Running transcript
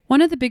One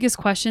of the biggest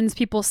questions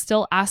people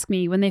still ask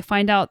me when they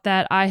find out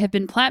that I have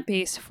been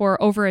plant-based for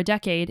over a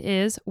decade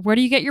is, where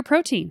do you get your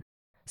protein?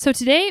 So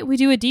today we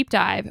do a deep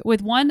dive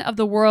with one of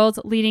the world's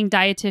leading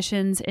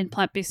dietitians in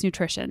plant-based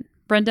nutrition,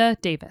 Brenda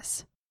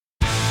Davis.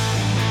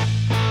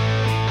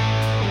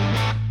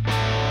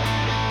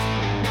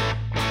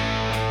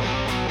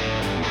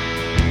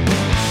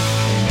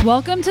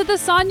 Welcome to the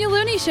Sonia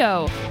Looney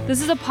Show.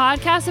 This is a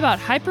podcast about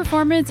high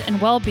performance and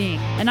well-being,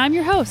 and I'm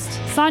your host,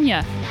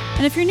 Sonia.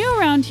 And if you're new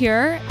around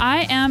here,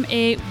 I am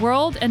a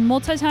world and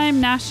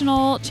multi-time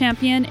national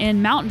champion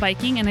in mountain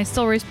biking, and I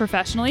still race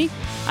professionally.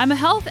 I'm a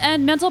health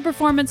and mental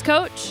performance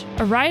coach,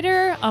 a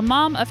writer, a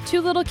mom of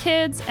 2 little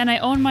kids, and I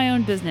own my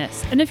own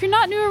business. And if you're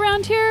not new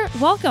around here,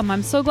 welcome.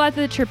 I'm so glad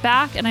that you're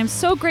back, and I'm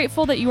so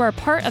grateful that you are a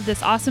part of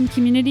this awesome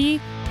community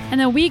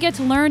and that we get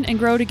to learn and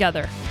grow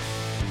together.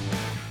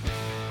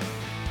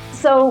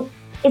 So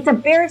it's a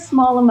very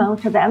small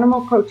amount of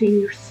animal protein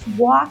you're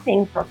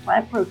swapping for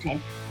plant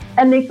protein.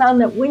 And they found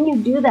that when you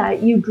do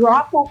that, you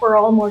drop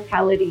overall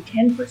mortality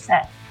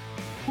 10%.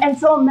 And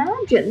so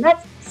imagine,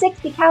 that's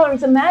 60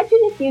 calories. Imagine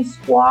if you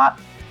swap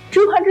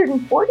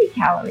 240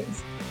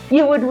 calories.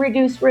 You would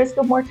reduce risk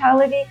of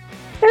mortality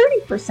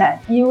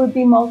 30%. You would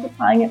be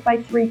multiplying it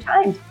by 3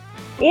 times.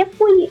 If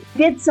we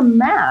did some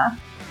math,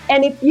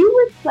 and if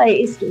you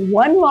replaced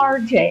 1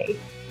 large egg,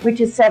 which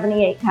is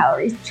 78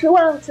 calories, 2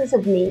 ounces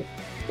of meat,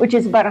 which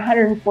is about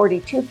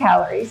 142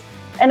 calories,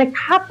 and a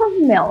cup of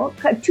milk,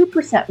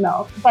 2%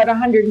 milk, about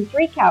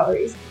 103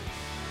 calories.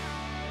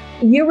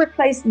 You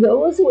replace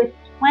those with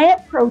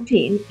plant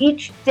protein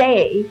each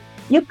day,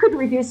 you could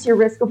reduce your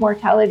risk of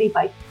mortality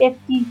by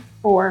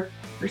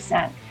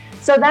 54%.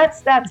 So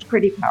that's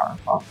pretty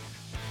powerful.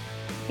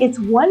 It's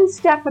one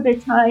step at a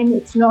time.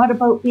 It's not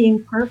about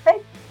being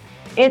perfect.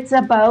 It's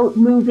about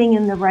moving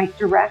in the right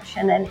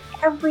direction, and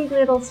every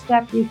little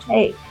step you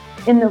take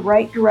in the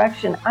right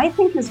direction, I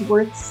think, is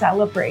worth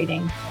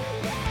celebrating.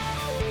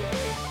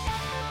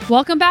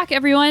 Welcome back,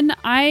 everyone.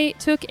 I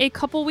took a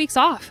couple weeks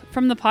off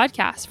from the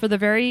podcast for the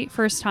very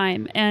first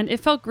time, and it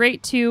felt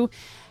great to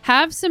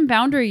have some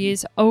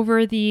boundaries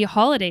over the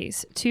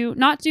holidays, to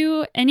not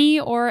do any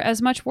or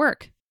as much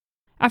work.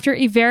 After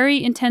a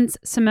very intense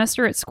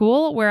semester at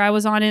school where I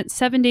was on it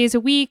 7 days a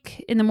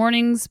week, in the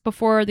mornings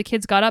before the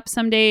kids got up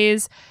some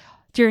days,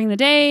 during the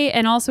day,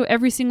 and also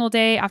every single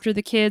day after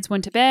the kids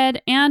went to bed,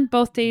 and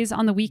both days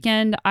on the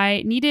weekend,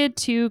 I needed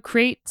to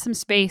create some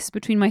space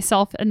between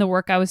myself and the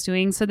work I was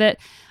doing so that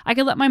I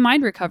could let my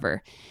mind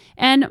recover.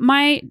 And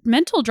my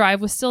mental drive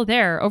was still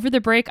there. Over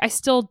the break, I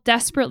still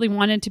desperately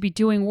wanted to be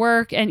doing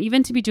work and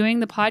even to be doing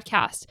the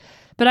podcast.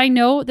 But I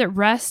know that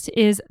rest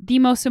is the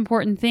most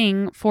important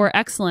thing for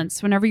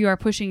excellence whenever you are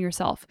pushing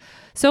yourself.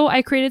 So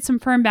I created some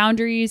firm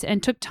boundaries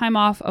and took time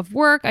off of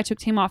work. I took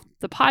time off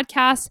the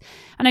podcast,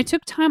 and I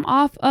took time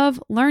off of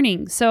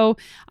learning. So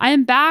I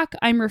am back,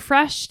 I'm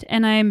refreshed,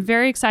 and I'm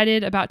very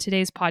excited about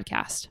today's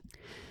podcast.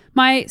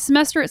 My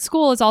semester at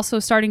school is also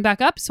starting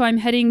back up, so I'm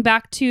heading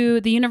back to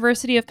the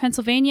University of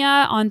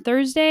Pennsylvania on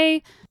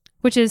Thursday,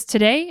 which is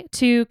today,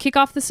 to kick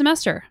off the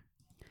semester.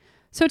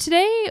 So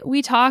today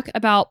we talk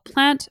about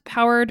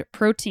plant-powered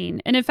protein.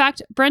 And in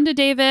fact, Brenda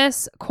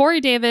Davis, Corey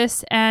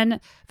Davis, and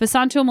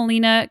Visanto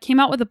Molina came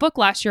out with a book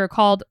last year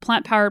called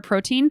Plant-Powered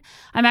Protein.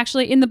 I'm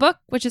actually in the book,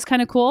 which is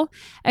kind of cool.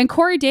 And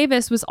Corey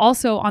Davis was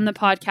also on the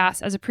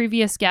podcast as a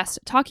previous guest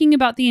talking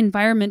about the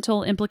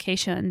environmental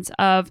implications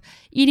of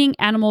eating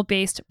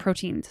animal-based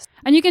proteins.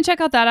 And you can check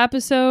out that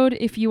episode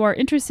if you are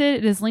interested.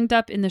 It is linked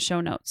up in the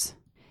show notes.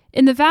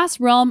 In the vast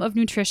realm of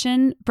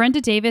nutrition, Brenda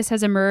Davis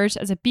has emerged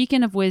as a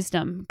beacon of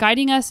wisdom,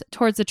 guiding us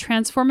towards the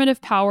transformative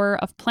power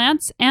of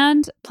plants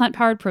and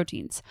plant-powered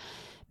proteins.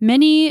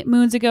 Many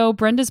moons ago,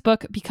 Brenda's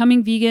book,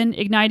 Becoming Vegan,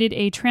 ignited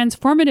a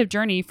transformative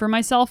journey for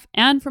myself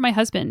and for my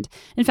husband.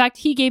 In fact,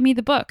 he gave me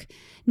the book.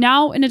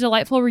 Now, in a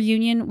delightful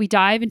reunion, we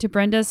dive into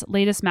Brenda's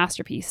latest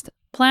masterpiece,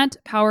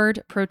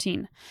 Plant-Powered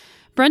Protein.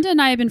 Brenda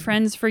and I have been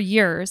friends for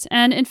years,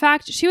 and in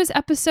fact, she was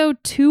episode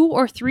 2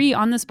 or 3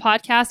 on this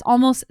podcast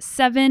almost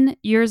 7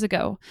 years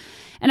ago.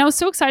 And I was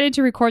so excited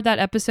to record that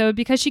episode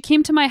because she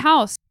came to my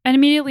house, and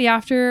immediately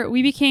after,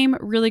 we became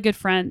really good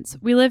friends.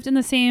 We lived in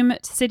the same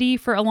city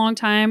for a long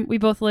time. We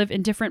both live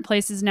in different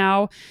places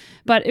now,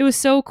 but it was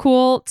so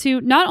cool to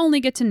not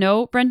only get to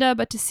know Brenda,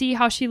 but to see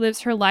how she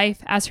lives her life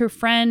as her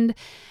friend,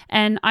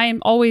 and I am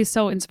always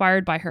so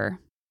inspired by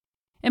her.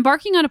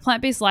 Embarking on a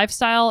plant-based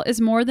lifestyle is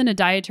more than a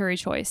dietary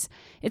choice.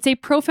 It's a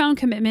profound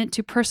commitment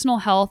to personal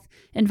health,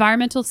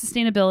 environmental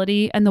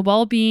sustainability, and the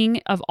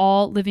well-being of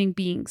all living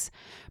beings.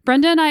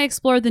 Brenda and I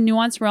explore the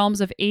nuanced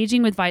realms of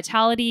aging with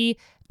vitality,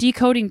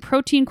 decoding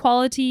protein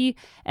quality,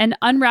 and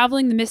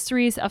unraveling the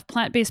mysteries of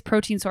plant-based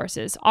protein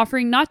sources,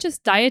 offering not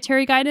just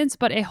dietary guidance,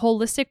 but a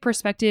holistic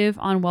perspective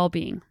on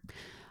well-being.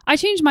 I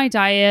changed my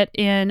diet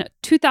in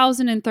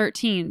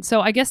 2013.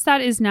 So I guess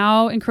that is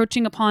now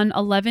encroaching upon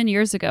 11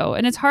 years ago.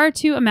 And it's hard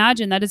to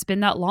imagine that it's been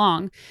that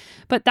long.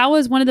 But that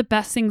was one of the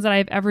best things that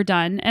I've ever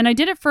done. And I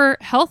did it for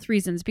health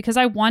reasons because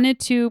I wanted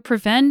to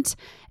prevent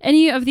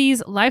any of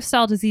these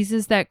lifestyle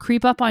diseases that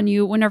creep up on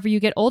you whenever you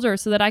get older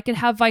so that I could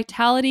have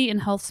vitality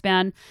and health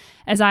span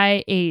as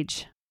I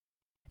age.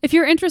 If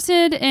you're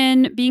interested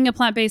in being a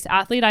plant-based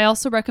athlete, I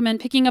also recommend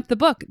picking up the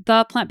book,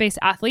 The Plant-Based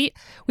Athlete.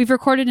 We've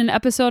recorded an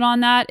episode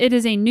on that. It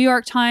is a New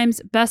York Times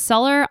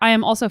bestseller. I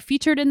am also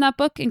featured in that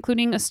book,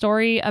 including a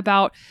story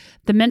about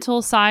the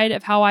mental side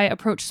of how I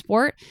approach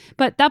sport.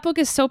 But that book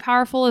is so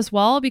powerful as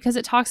well because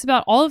it talks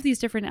about all of these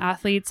different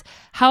athletes,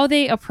 how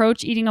they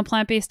approach eating a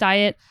plant-based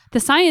diet, the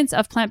science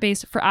of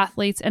plant-based for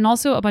athletes, and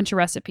also a bunch of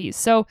recipes.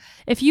 So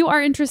if you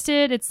are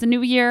interested, it's the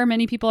new year.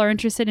 Many people are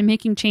interested in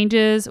making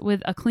changes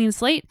with a clean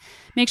slate.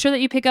 Make sure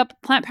that you pick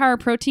up Plant Power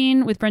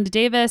Protein with Brenda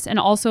Davis and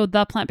also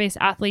The Plant-Based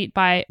Athlete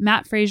by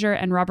Matt Fraser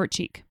and Robert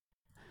Cheek.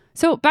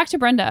 So back to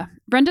Brenda.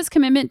 Brenda's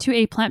commitment to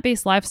a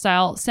plant-based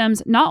lifestyle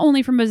stems not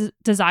only from a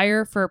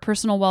desire for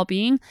personal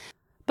well-being,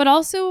 but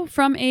also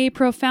from a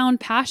profound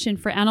passion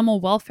for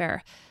animal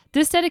welfare.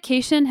 This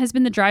dedication has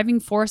been the driving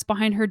force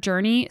behind her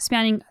journey,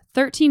 spanning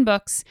 13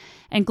 books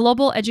and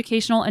global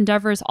educational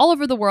endeavors all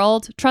over the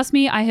world. Trust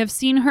me, I have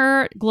seen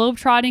her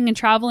globetrotting and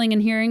traveling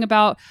and hearing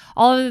about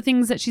all of the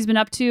things that she's been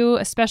up to,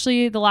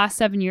 especially the last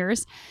 7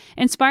 years,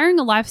 inspiring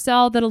a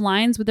lifestyle that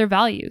aligns with their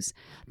values.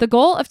 The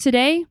goal of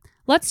today: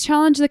 let's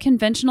challenge the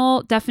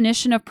conventional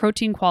definition of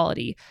protein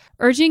quality,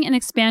 urging an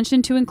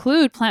expansion to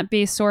include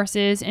plant-based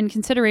sources and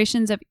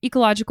considerations of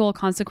ecological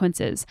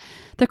consequences.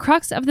 The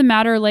crux of the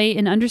matter lay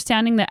in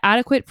understanding that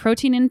adequate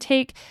protein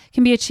intake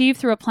can be achieved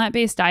through a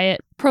plant-based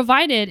diet,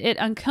 provided it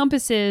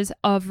encompasses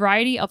a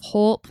variety of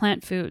whole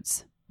plant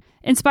foods.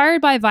 Inspired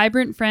by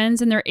vibrant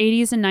friends in their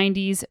 80s and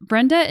 90s,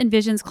 Brenda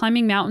envisions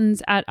climbing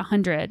mountains at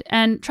 100.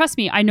 And trust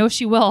me, I know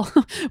she will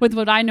with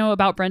what I know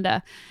about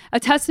Brenda, a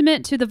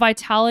testament to the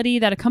vitality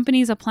that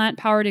accompanies a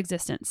plant-powered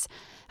existence.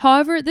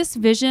 However, this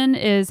vision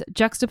is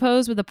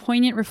juxtaposed with a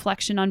poignant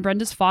reflection on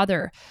Brenda's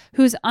father,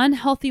 whose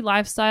unhealthy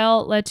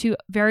lifestyle led to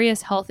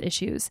various health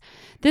issues.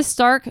 This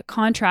stark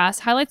contrast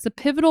highlights the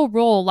pivotal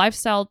role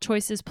lifestyle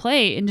choices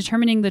play in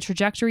determining the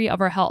trajectory of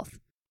our health.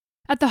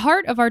 At the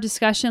heart of our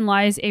discussion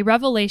lies a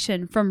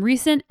revelation from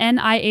recent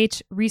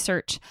NIH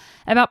research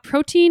about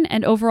protein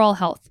and overall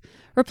health.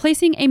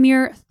 Replacing a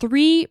mere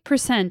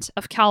 3%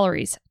 of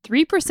calories,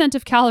 3%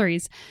 of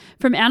calories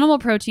from animal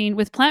protein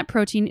with plant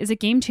protein is a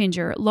game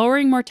changer,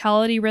 lowering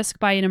mortality risk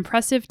by an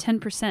impressive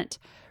 10%.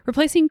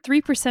 Replacing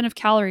 3% of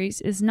calories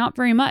is not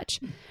very much.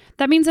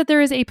 That means that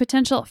there is a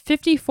potential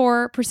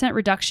 54%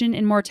 reduction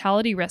in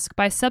mortality risk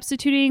by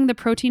substituting the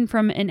protein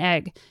from an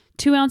egg,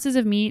 2 ounces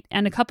of meat,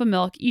 and a cup of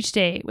milk each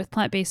day with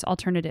plant-based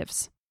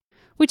alternatives.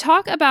 We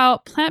talk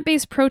about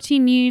plant-based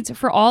protein needs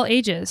for all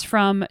ages,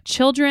 from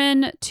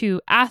children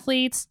to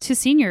athletes to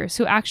seniors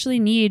who actually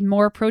need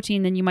more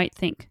protein than you might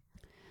think.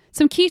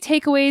 Some key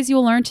takeaways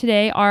you'll learn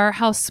today are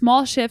how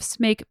small shifts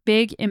make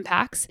big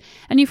impacts.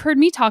 And you've heard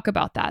me talk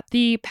about that,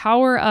 the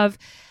power of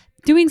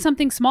doing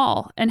something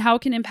small and how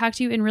it can impact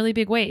you in really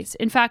big ways.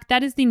 In fact,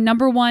 that is the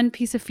number one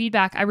piece of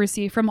feedback I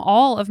receive from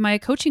all of my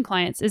coaching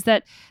clients, is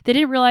that they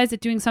didn't realize that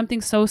doing something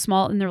so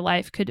small in their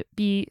life could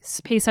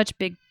pay such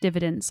big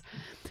dividends.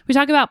 We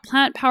talk about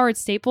plant-powered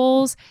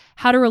staples,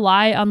 how to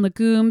rely on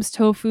legumes,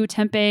 tofu,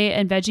 tempeh,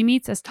 and veggie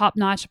meats as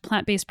top-notch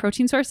plant-based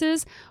protein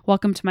sources.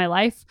 Welcome to my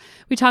life.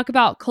 We talk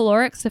about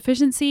caloric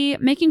sufficiency,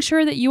 making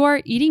sure that you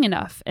are eating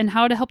enough, and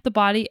how to help the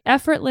body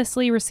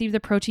effortlessly receive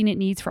the protein it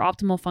needs for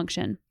optimal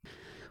function.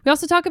 We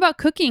also talk about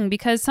cooking,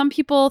 because some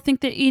people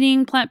think that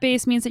eating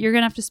plant-based means that you're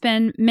going to have to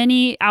spend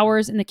many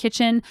hours in the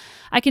kitchen.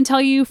 I can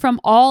tell you from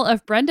all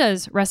of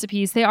Brenda's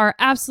recipes, they are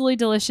absolutely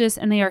delicious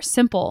and they are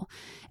simple.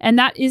 And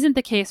that isn't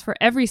the case for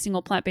every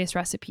single plant-based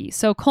recipe.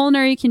 So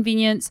culinary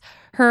convenience,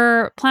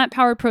 her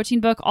plant-powered protein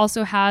book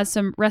also has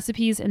some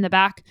recipes in the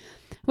back.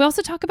 We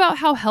also talk about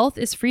how health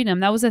is freedom.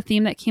 That was a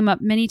theme that came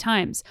up many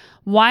times.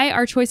 Why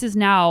our choices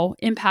now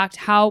impact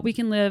how we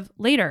can live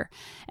later,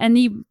 and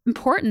the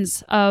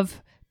importance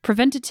of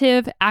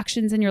preventative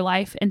actions in your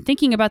life and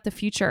thinking about the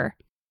future.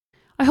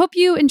 I hope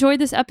you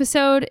enjoyed this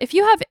episode. If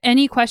you have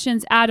any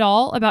questions at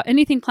all about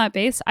anything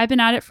plant-based, I've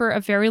been at it for a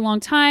very long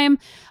time.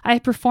 I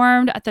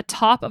performed at the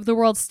top of the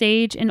world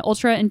stage in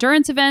ultra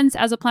endurance events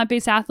as a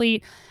plant-based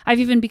athlete. I've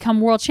even become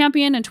world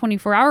champion in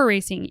 24-hour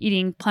racing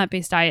eating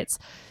plant-based diets.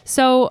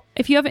 So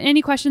if you have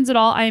any questions at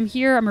all, I am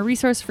here. I'm a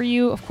resource for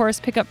you. Of course,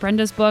 pick up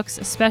Brenda's books,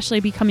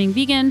 especially Becoming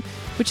Vegan,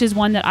 which is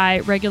one that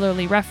I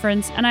regularly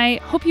reference. And I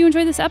hope you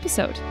enjoy this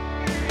episode.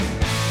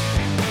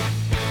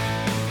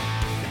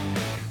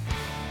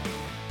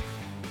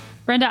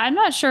 Brenda, I'm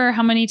not sure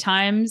how many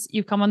times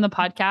you've come on the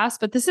podcast,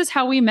 but this is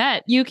how we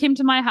met. You came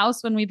to my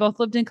house when we both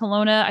lived in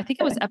Kelowna. I think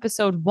it was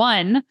episode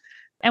 1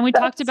 And we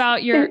talked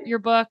about your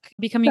book,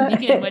 Becoming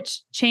Vegan,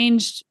 which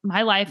changed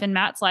my life and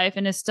Matt's life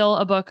and is still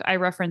a book I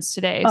reference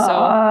today. So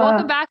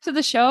welcome back to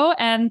the show.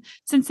 And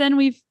since then,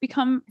 we've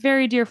become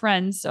very dear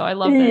friends. So I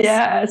love this.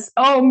 Yes.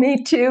 Oh,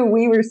 me too.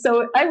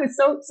 I was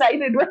so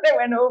excited when I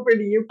went over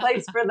to your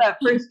place for that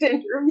first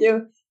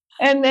interview.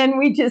 And then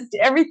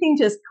everything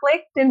just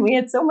clicked and we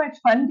had so much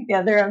fun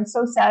together. I'm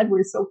so sad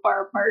we're so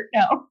far apart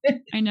now.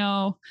 I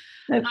know.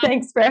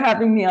 Thanks for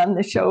having me on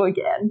the show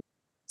again.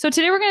 So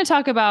today we're going to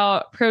talk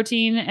about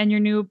protein and your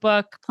new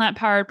book, Plant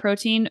Powered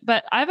Protein.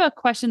 But I have a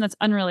question that's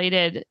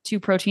unrelated to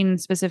protein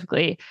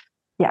specifically.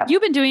 Yeah.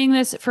 You've been doing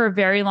this for a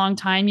very long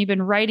time. You've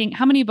been writing.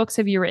 How many books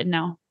have you written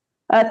now?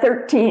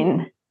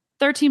 13.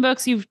 13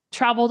 books. You've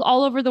traveled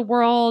all over the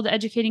world,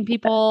 educating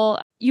people.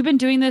 You've been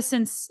doing this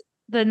since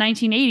the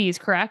 1980s,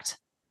 correct?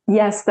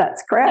 Yes,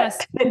 that's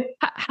correct. Yes.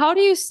 How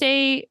do you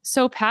stay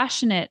so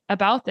passionate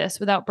about this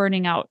without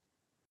burning out?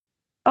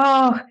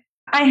 Oh,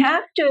 I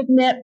have to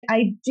admit,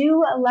 I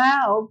do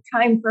allow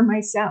time for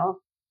myself.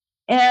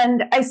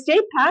 And I stay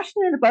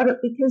passionate about it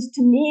because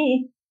to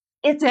me,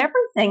 it's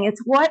everything.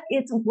 It's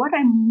what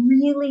I'm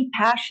really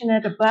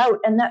passionate about.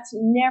 And that's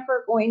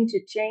never going to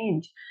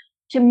change.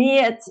 To me,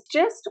 it's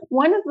just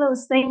one of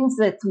those things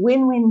that's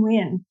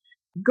win-win-win.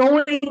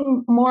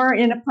 Going more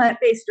in a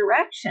plant-based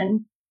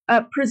direction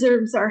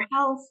preserves our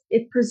health.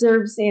 It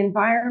preserves the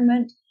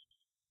environment.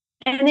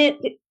 And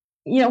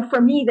for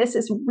me, this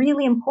is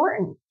really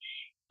important.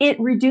 It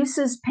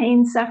reduces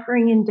pain,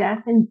 suffering, and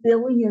death in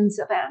billions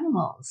of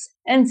animals.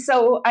 And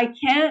so I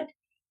can't,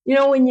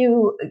 when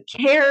you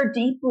care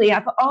deeply,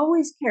 I've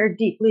always cared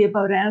deeply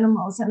about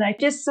animals. And I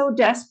just so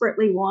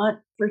desperately want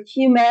for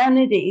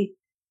humanity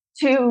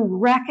to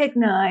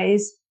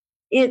recognize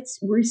its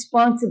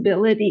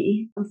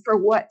responsibility for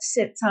what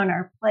sits on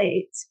our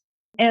plates.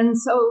 And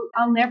so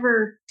I'll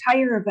never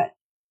tire of it.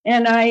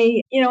 And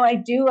I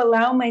do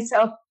allow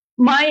myself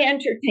my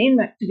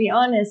entertainment, to be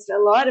honest,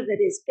 a lot of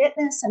it is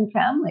fitness and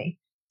family.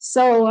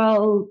 So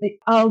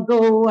I'll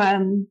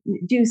go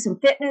do some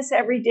fitness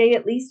every day,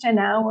 at least an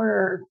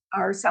hour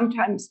or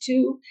sometimes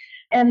two.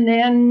 And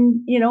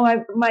then,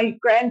 my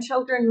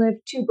grandchildren live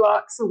 2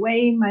 blocks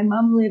away. My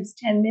mom lives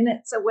 10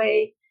 minutes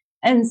away.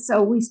 And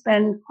so we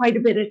spend quite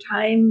a bit of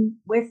time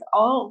with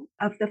all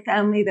of the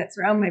family that's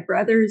around. My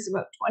brother's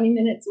about 20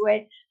 minutes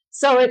away.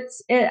 So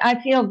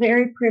I feel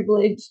very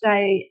privileged.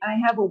 I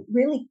have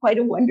really quite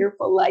a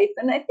wonderful life.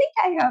 And I think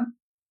I have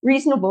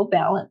reasonable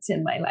balance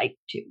in my life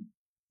too.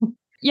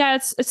 Yeah,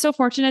 it's so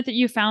fortunate that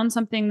you found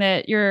something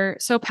that you're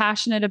so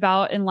passionate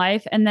about in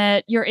life and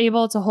that you're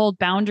able to hold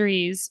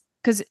boundaries.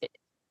 Because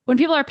when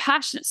people are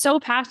so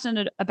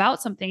passionate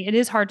about something, it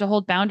is hard to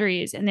hold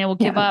boundaries and they will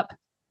give up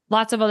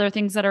lots of other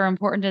things that are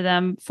important to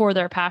them for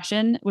their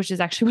passion, which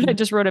is actually what I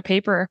just wrote a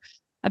paper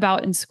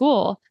about in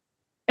school.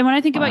 And when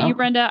I think about you,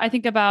 Brenda, I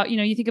think about,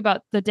 you think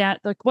about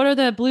what are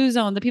the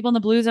people in the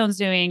blue zones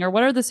doing, or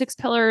what are the 6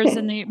 pillars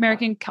in the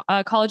American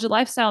College of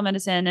Lifestyle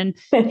Medicine? And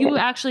you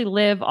actually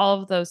live all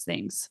of those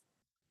things.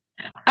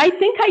 I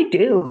think I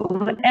do.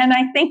 And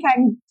I think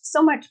I'm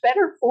so much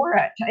better for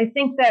it. I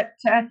think that,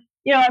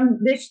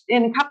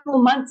 in a couple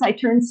of months, I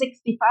turned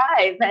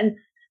 65 and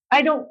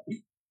I don't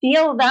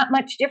feel that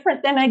much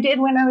different than I did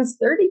when I was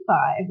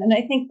 35. And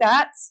I think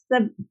that's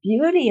the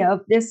beauty of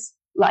this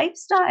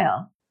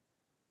lifestyle.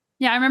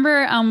 Yeah, I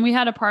remember we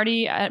had a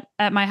party at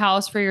my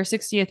house for your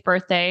 60th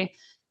birthday.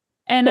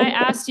 And I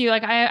asked you,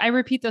 I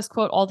repeat this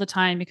quote all the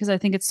time because I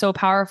think it's so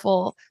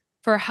powerful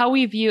for how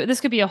we view,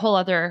 this could be a whole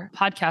other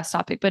podcast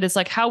topic, but it's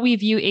like how we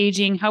view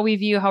aging, how we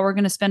view how we're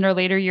going to spend our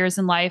later years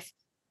in life.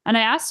 And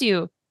I asked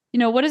you,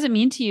 what does it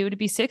mean to you to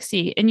be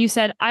 60? And you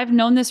said, I've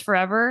known this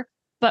forever,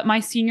 but my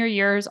senior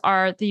years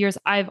are the years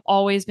I've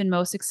always been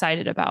most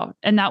excited about.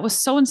 And that was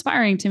so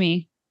inspiring to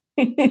me.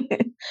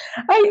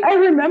 I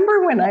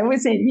remember when I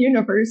was in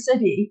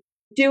university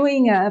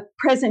doing a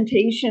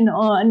presentation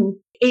on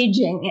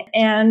aging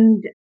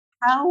and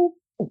how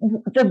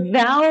the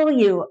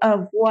value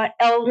of what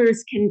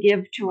elders can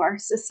give to our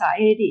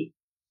society.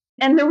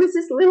 And there was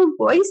this little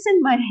voice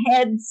in my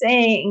head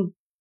saying,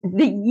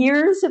 the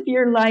years of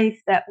your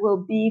life that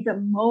will be the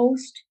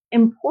most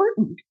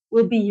important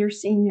will be your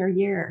senior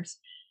years.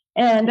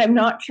 And I'm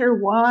not sure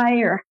why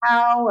or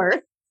how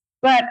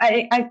but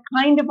I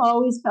kind of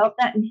always felt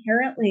that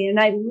inherently. And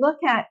I look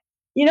at,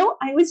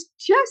 I was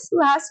just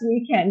last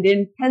weekend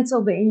in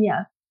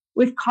Pennsylvania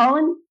with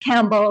Colin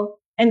Campbell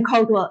and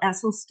Caldwell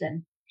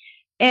Esselstyn.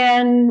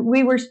 And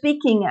we were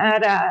speaking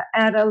at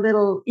a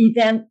little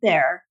event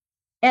there.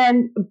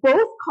 And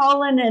both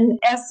Colin and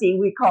Essie,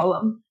 we call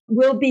them,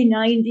 will be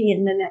 90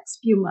 in the next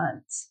few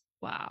months.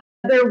 Wow.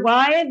 Their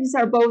wives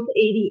are both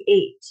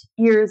 88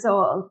 years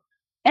old.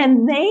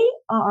 And they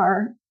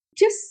are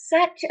just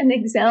such an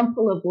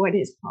example of what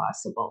is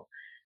possible.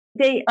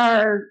 They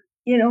are,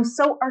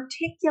 so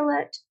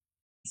articulate,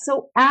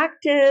 so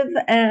active,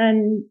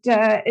 and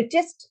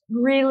just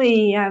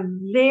really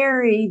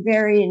very,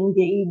 very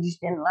engaged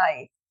in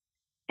life.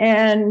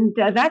 And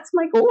that's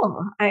my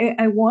goal.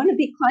 I want to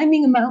be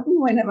climbing a mountain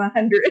when I'm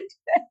 100.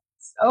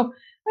 So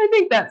I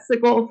think that's the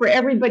goal for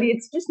everybody.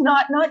 It's just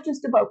not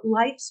just about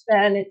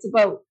lifespan. It's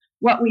about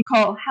what we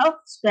call health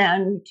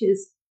span, which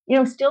is,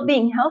 still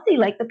being healthy,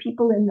 like the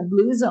people in the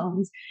blue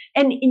zones.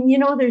 And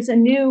there's a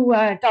new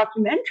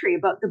documentary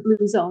about the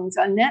blue zones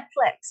on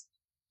Netflix.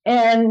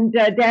 And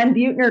Dan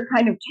Buettner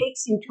kind of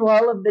takes you to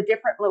all of the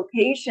different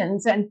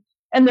locations.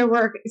 And there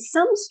were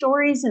some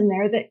stories in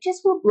there that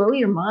just will blow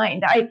your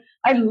mind.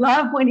 I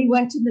love when he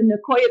went to the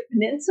Nicoya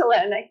Peninsula,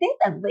 and I think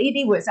that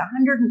lady was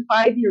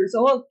 105 years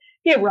old.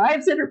 He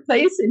arrives at her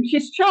place and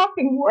she's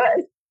chopping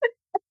wood.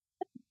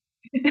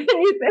 And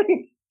you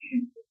think,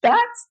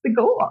 that's the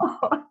goal.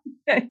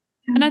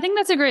 And I think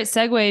that's a great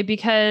segue,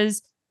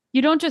 because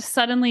you don't just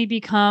suddenly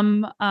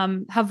become,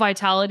 have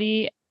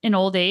vitality in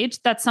old age.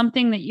 That's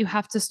something that you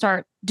have to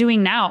start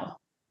doing now.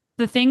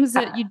 The things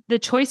that the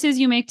choices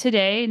you make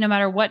today, no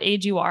matter what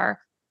age you are,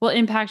 will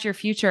impact your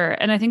future.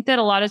 And I think that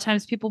a lot of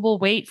times people will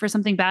wait for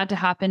something bad to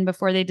happen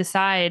before they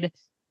decide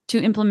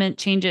to implement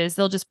changes.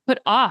 They'll just put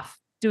off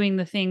doing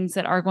the things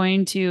that are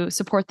going to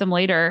support them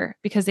later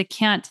because they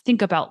can't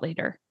think about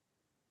later.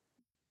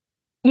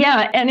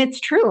 Yeah, and it's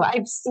true.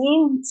 I've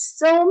seen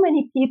so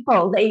many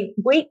people, they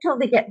wait till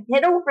they get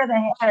hit over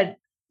the head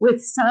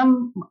with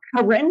some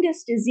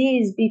horrendous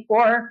disease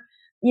before,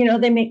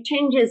 they make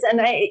changes.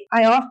 And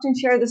I often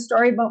share the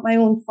story about my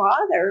own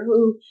father,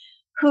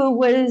 who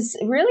was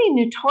really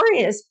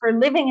notorious for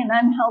living an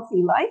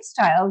unhealthy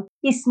lifestyle.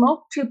 He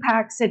smoked 2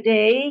 packs a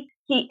day.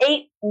 He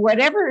ate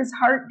whatever his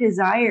heart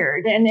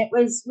desired. And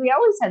we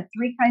always had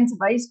 3 kinds of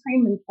ice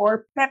cream and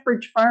 4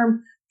 Pepperidge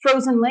Farm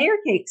frozen layer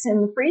cakes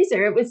in the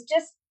freezer. It was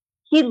just,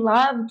 he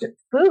loved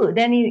food,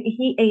 and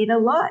he ate a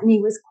lot, and he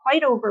was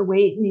quite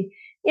overweight, and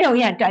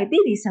he had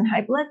diabetes and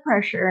high blood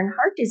pressure and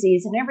heart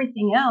disease and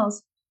everything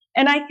else.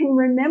 And I can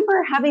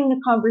remember having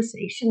the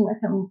conversation with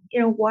him,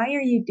 why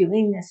are you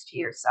doing this to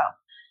yourself?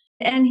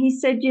 And he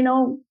said,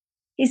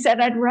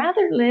 I'd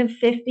rather live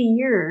 50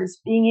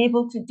 years being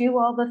able to do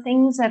all the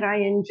things that I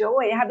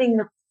enjoy, having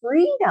the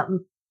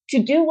freedom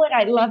to do what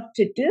I love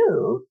to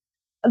do,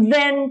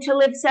 than to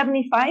live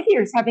 75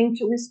 years having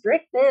to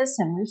restrict this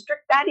and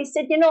restrict that. He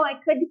said, I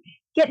could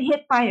get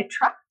hit by a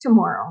truck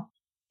tomorrow.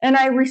 And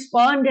I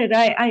responded,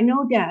 I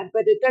know, Dad,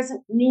 but it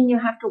doesn't mean you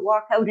have to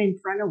walk out in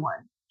front of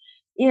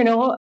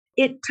one.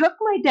 It took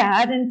my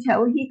dad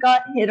until he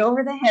got hit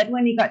over the head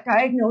when he got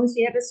diagnosed.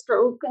 He had a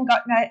stroke and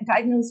got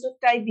diagnosed with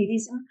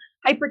diabetes and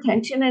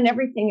hypertension and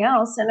everything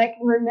else. And I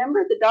can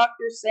remember the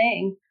doctor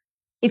saying,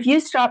 if you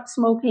stop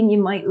smoking,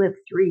 you might live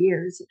 3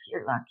 years if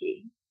you're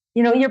lucky.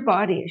 Your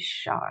body is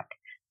shot.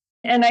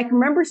 And I can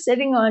remember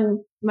sitting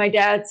on my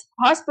dad's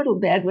hospital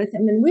bed with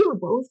him, and we were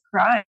both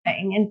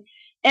crying.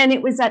 And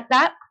it was at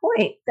that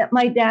point that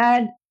my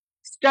dad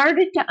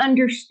started to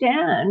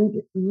understand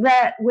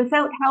that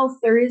without health,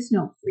 there is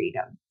no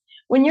freedom.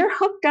 When you're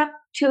hooked up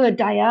to a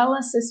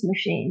dialysis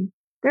machine,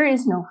 there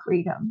is no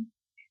freedom.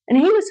 And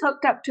he was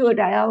hooked up to a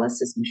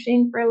dialysis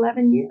machine for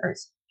 11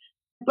 years.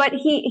 But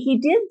he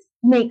did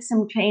make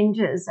some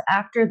changes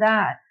after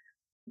that.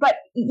 But,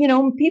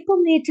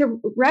 people need to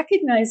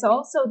recognize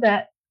also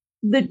that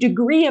the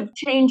degree of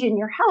change in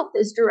your health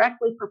is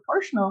directly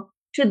proportional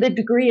to the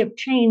degree of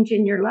change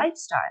in your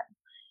lifestyle.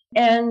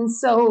 And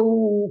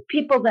so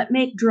people that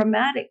make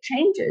dramatic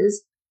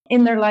changes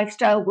in their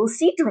lifestyle will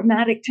see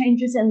dramatic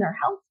changes in their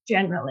health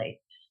generally.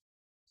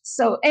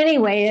 So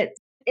anyway,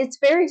 it's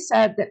very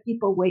sad that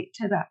people wait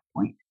to that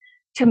point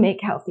to make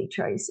healthy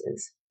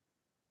choices.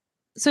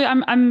 So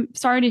I'm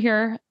sorry to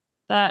hear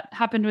that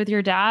happened with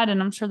your dad.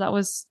 And I'm sure that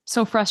was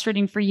so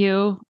frustrating for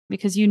you,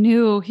 because you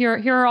knew here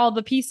are all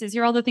the pieces,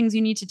 here are all the things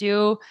you need to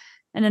do.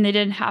 And then they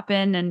didn't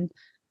happen. And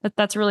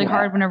that's really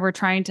hard whenever we're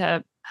trying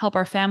to help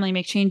our family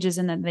make changes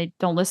and then they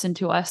don't listen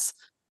to us.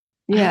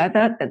 Yeah,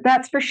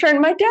 that's for sure.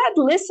 And my dad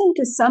listened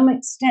to some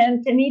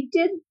extent, and he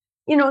did,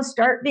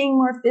 start being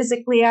more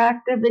physically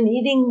active and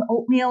eating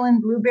oatmeal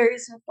and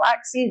blueberries and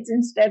flax seeds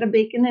instead of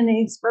bacon and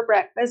eggs for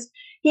breakfast.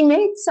 He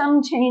made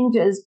some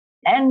changes.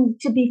 And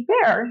to be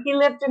fair, he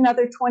lived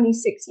another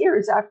 26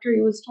 years after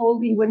he was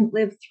told he wouldn't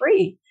live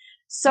 3.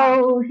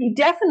 So he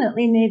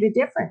definitely made a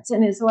difference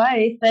in his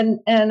life. And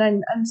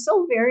I'm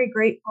so very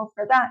grateful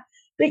for that.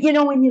 But,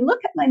 when you look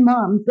at my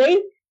mom, they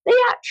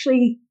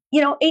actually,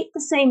 ate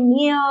the same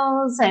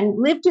meals and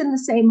lived in the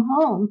same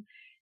home.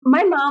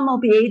 My mom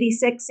will be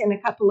 86 in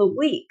a couple of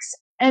weeks,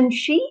 and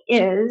she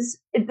is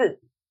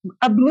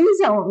a blue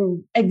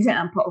zone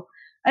example.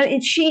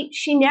 She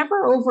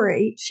never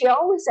overate. She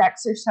always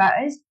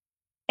exercised.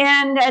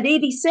 And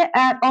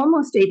at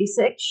almost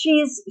 86,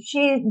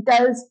 she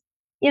does,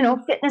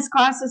 fitness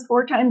classes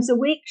 4 times a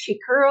week. She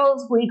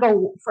curls. We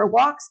go for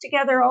walks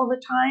together all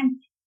the time.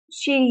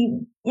 She,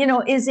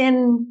 is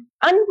in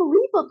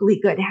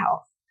unbelievably good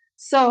health.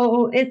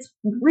 So it's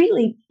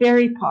really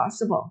very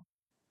possible.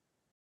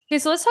 Okay,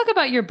 so let's talk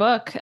about your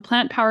book,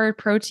 Plant Powered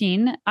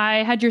Protein.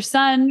 I had your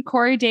son,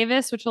 Corey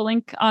Davis, which we'll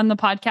link on the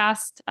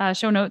podcast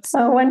show notes.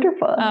 Oh,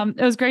 wonderful.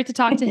 It was great to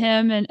talk to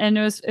him. And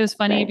it was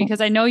funny because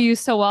I know you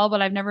so well,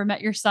 but I've never met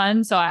your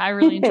son. So I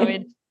really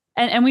enjoyed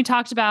And we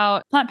talked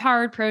about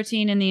plant-powered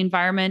protein and the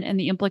environment and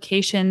the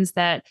implications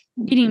that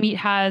eating meat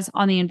has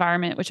on the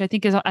environment, which I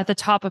think is at the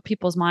top of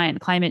people's mind,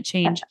 climate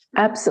change.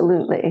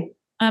 Absolutely.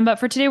 But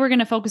for today, we're going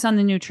to focus on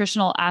the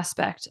nutritional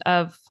aspect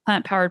of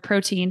plant-powered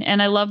protein.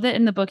 And I love that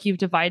in the book, you've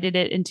divided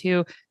it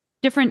into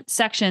different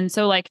sections.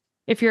 So like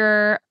if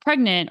you're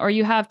pregnant or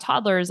you have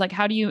toddlers, like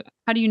how do you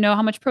know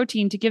how much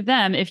protein to give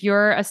them? If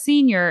you're a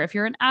senior, if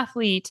you're an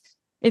athlete,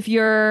 if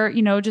you're,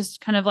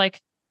 just kind of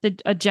like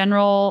a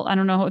general, I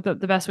don't know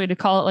the best way to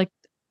call it, like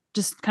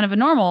just kind of a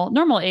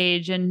normal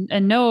age and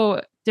no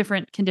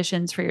different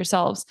conditions for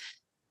yourselves.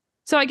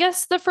 So I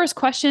guess the first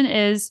question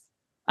is,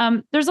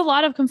 there's a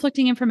lot of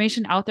conflicting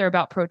information out there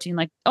about protein,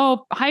 like,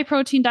 oh, high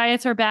protein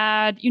diets are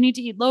bad. You need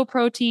to eat low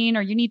protein,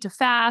 or you need to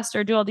fast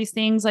or do all these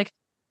things. Like,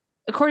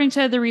 according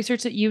to the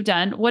research that you've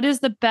done, what is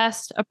the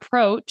best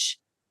approach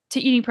to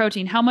eating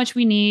protein? How much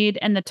we need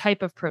and the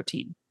type of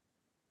protein?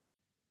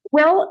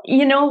 Well,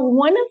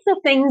 one of the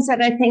things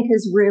that I think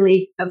is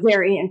really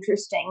very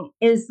interesting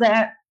is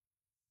that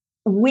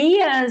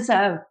we as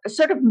a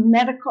sort of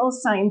medical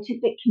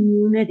scientific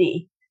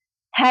community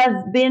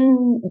have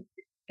been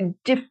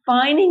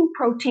defining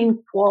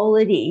protein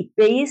quality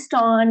based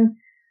on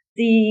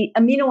the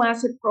amino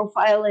acid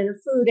profile in a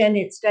food and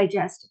its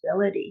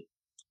digestibility.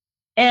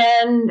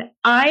 And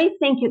I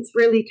think it's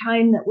really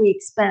time that we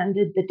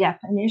expanded the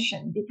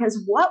definition,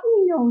 because what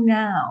we know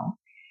now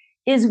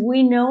is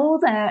we know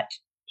that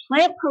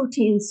plant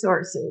protein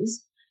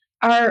sources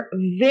are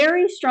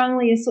very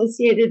strongly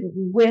associated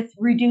with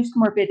reduced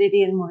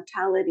morbidity and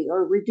mortality,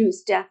 or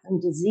reduced death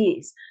and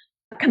disease,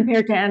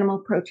 compared to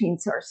animal protein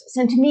sources.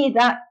 And to me,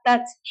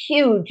 that's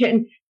huge.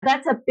 And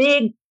that's a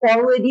big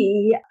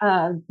quality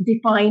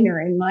definer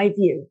in my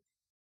view.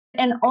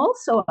 And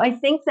also, I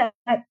think that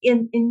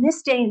in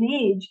this day and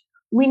age,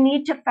 we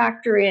need to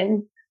factor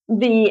in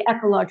the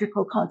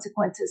ecological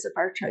consequences of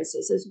our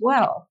choices as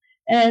well.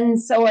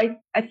 And so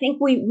I think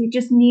we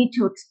just need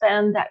to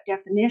expand that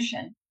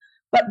definition.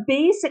 But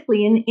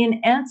basically,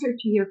 in answer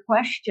to your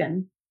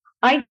question,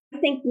 I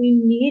think we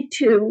need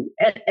to,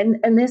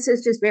 and this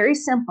is just very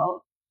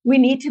simple, we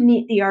need to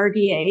meet the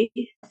RDA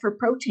for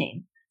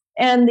protein.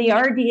 And the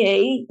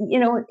RDA,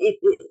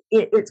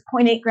 it's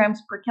 0.8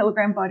 grams per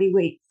kilogram body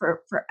weight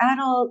for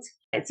adults.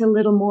 It's a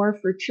little more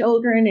for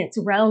children. It's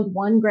around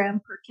 1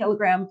 gram per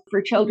kilogram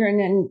for children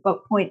and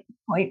about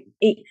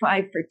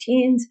 0.85 for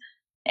teens.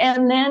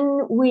 And then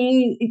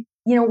we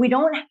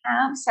don't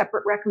have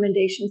separate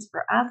recommendations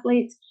for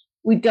athletes.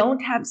 We don't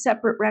have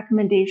separate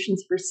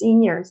recommendations for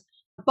seniors.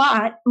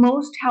 But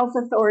most health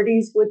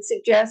authorities would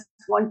suggest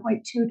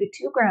 1.2 to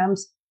 2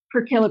 grams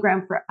per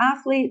kilogram for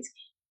athletes.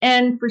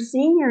 And for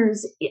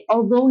seniors,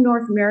 although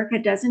North America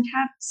doesn't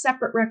have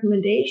separate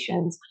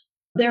recommendations,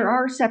 there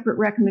are separate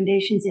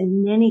recommendations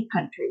in many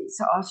countries.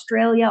 So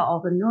Australia,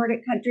 all the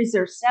Nordic countries,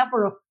 there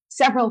are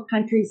several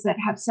countries that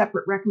have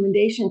separate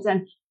recommendations.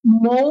 And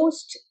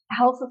most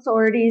health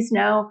authorities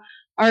now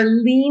are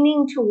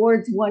leaning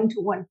towards 1 to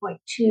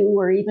 1.2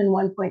 or even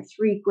 1.3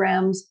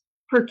 grams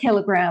per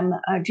kilogram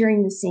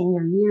during the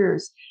senior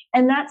years.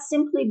 And that's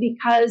simply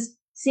because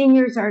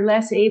seniors are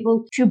less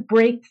able to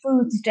break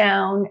foods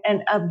down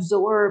and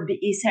absorb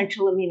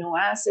essential amino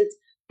acids.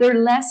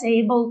 They're less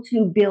able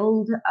to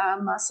build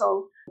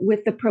muscle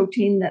with the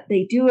protein that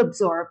they do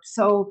absorb.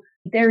 So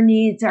their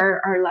needs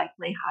are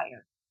likely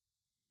higher.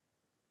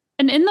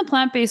 And in the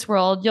plant-based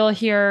world, you'll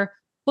hear,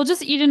 well,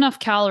 just eat enough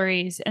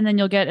calories and then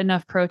you'll get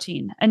enough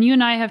protein. And you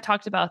and I have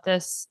talked about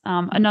this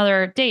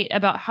another date,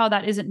 about how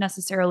that isn't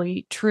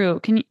necessarily true.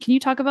 Can you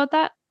talk about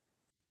that?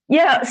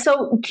 Yeah,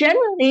 so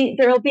generally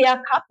there will be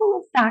a couple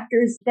of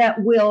factors that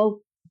will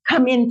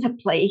come into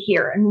play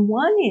here. And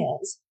one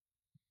is,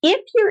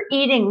 if you're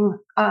eating,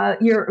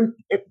 your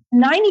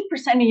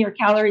 90% of your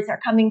calories are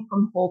coming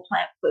from whole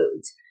plant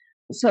foods.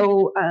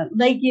 So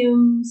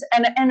legumes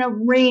and a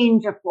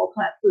range of whole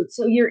plant foods.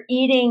 So you're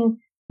eating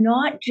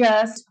not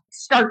just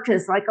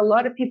starches, like a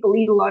lot of people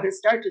eat a lot of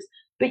starches,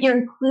 but you're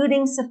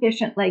including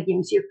sufficient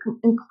legumes, you're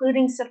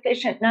including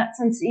sufficient nuts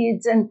and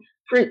seeds and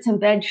fruits and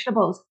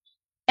vegetables.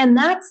 And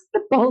that's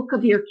the bulk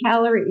of your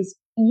calories.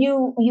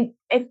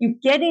 If you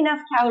get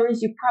enough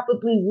calories, you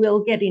probably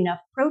will get enough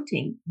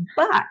protein.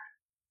 But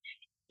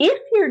if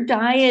your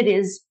diet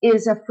is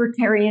a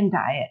fruitarian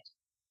diet,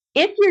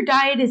 if your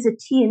diet is a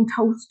tea and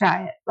toast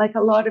diet, like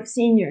a lot of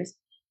seniors,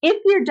 if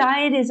your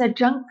diet is a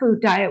junk food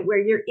diet where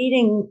you're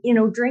eating,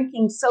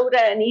 drinking soda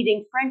and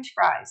eating French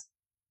fries,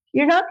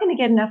 you're not going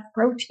to get enough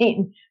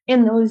protein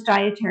in those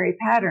dietary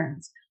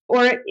patterns,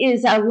 or it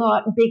is a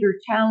lot bigger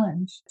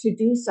challenge to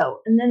do so.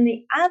 And then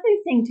the other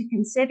thing to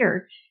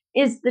consider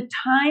is the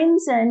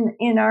times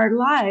in our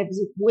lives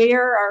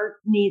where our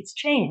needs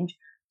change.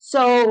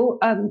 So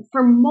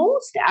for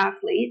most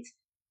athletes,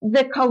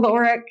 the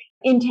caloric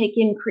intake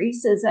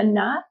increases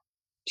enough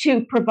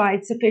to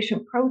provide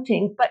sufficient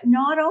protein, but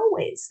not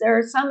always. There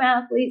are some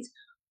athletes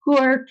who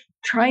are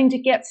trying to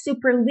get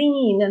super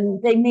lean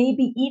and they may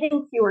be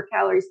eating fewer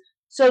calories,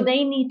 so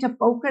they need to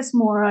focus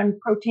more on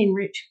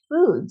protein-rich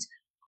foods.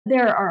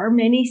 There are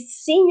many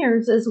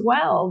seniors as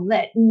well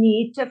that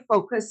need to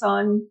focus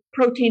on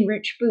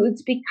protein-rich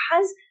foods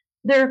because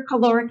their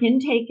caloric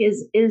intake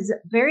is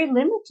very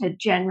limited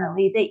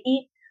generally. They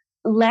eat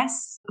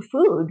less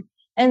food.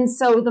 And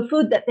so the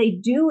food that they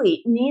do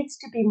eat needs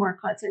to be more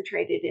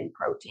concentrated in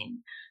protein.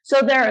 So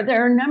there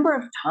are a number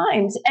of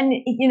times, and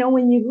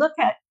when you look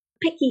at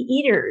picky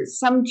eaters,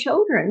 some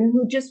children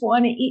who just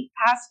want to eat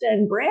pasta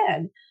and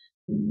bread,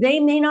 they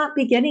may not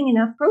be getting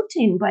enough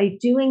protein by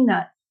doing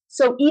that.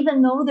 So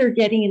even though they're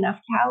getting enough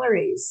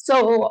calories,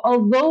 so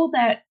although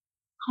that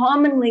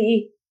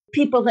commonly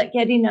people that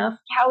get enough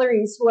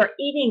calories who are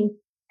eating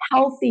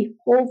healthy,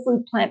 whole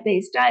food,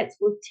 plant-based diets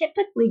will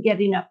typically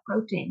get enough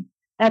protein.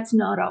 That's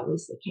not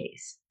always the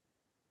case.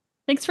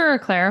 Thanks for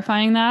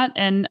clarifying that.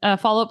 And a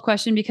follow-up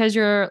question, because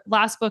your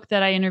last book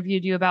that I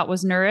interviewed you about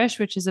was Nourish,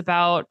 which is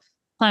about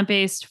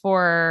plant-based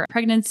for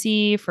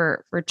pregnancy,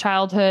 for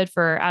childhood,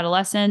 for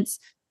adolescence.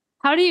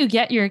 How do you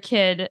get your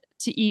kid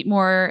to eat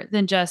more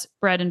than just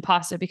bread and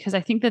pasta? Because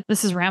I think that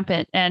this is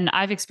rampant and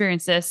I've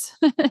experienced this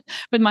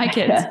with my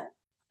kids.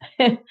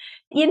 I think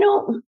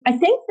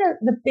that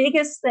the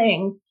biggest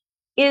thing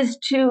is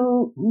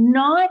to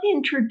not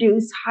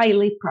introduce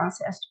highly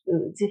processed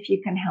foods if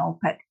you can help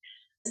it.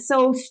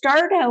 So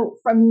start out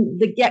from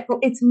the get-go.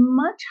 It's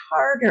much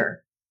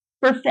harder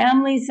for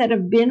families that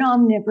have been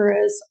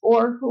omnivorous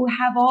or who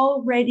have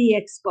already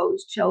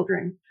exposed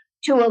children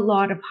to a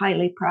lot of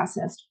highly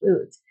processed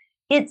foods.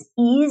 It's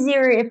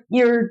easier if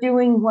you're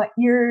doing what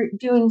you're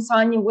doing,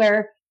 Sonia,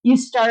 where you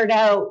start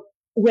out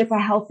with a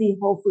healthy,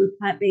 whole food,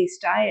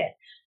 plant-based diet.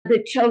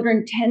 The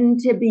children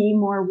tend to be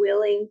more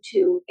willing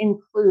to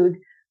include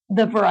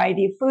the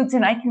variety of foods.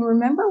 And I can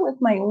remember with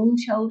my own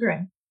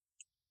children,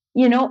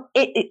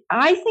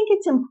 I think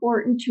it's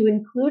important to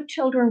include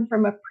children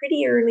from a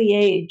pretty early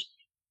age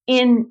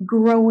in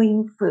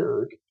growing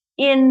food,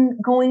 in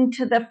going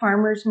to the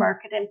farmer's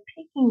market and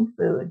picking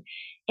food,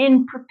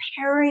 in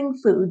preparing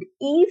food.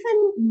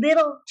 Even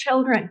little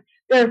children,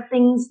 there are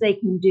things they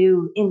can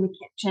do in the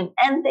kitchen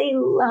and they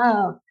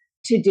love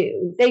to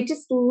do. They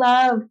just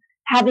love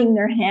having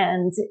their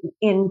hands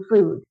in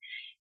food.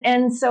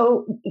 And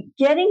so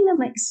getting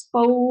them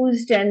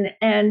exposed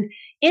and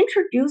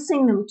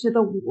introducing them to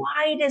the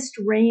widest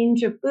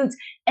range of foods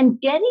and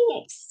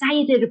getting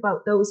excited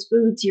about those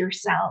foods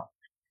yourself.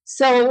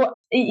 So,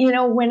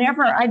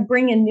 whenever I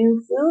bring a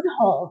new food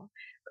home,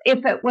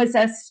 if it was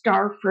a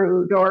star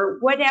fruit or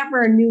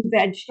whatever, a new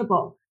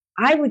vegetable,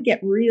 I would get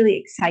really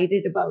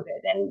excited about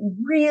it and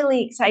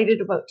really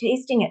excited about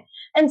tasting it.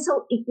 And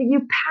so if you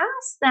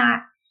pass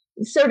that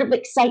sort of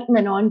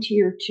excitement on to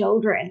your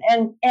children.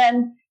 And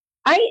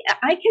I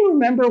can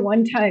remember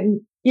one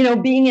time,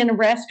 being in a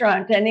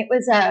restaurant, and it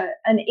was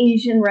an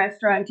Asian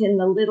restaurant in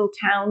the little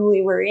town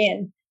we were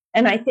in.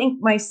 And I think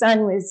my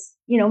son was,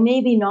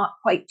 maybe not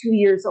quite 2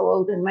 years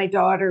old, and my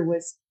daughter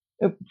was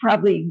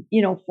probably,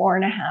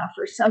 4.5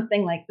 or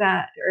something like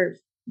that, or,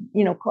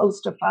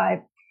 close to 5.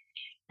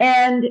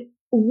 And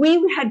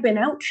we had been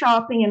out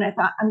shopping, and I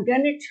thought, I'm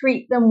going to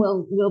treat them.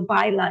 We'll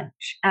buy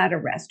lunch at a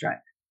restaurant.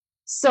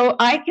 So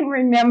I can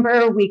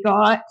remember we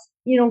got,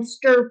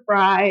 stir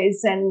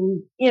fries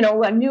and,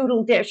 a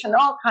noodle dish and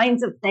all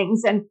kinds of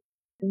things. And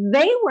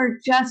they were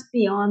just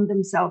beyond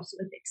themselves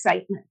with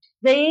excitement.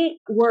 They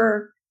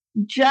were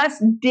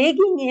just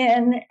digging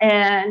in,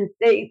 and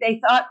they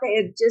thought they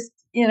had just,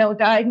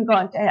 died and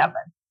gone to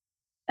heaven.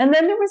 And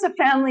then there was a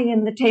family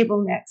in the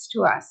table next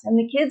to us, and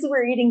the kids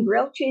were eating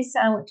grilled cheese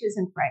sandwiches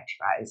and French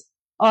fries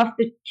off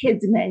the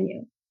kids'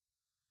 menu.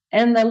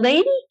 And the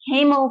lady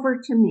came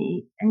over to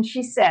me and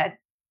she said,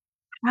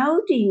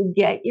 "How do you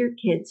get your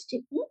kids to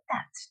eat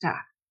that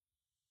stuff?"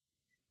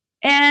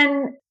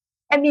 And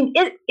I mean,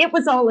 it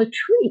was all a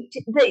treat.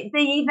 They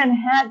even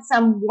had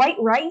some white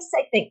rice.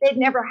 I think they'd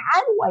never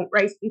had white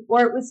rice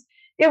before.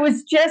 It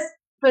was just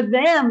for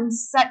them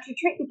such a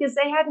treat because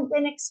they hadn't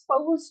been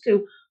exposed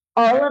to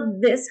all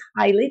of this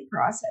highly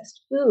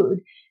processed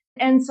food.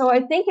 And so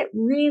I think it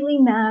really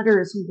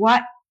matters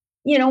what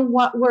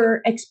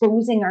we're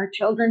exposing our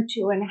children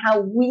to and how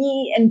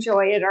we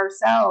enjoy it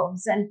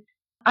ourselves. And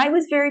I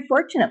was very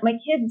fortunate. My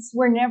kids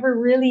were never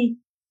really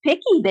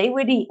picky. They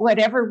would eat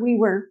whatever we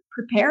were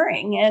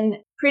preparing and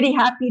pretty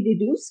happy to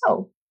do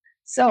so.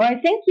 So I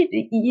think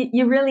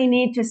you really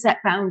need to set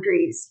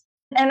boundaries.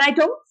 And I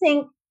don't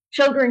think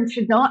children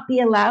should not be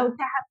allowed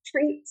to have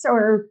treats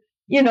or,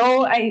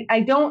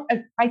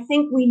 I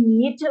think we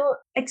need to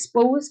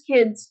expose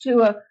kids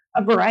to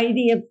a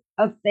variety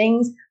of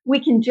things.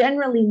 We can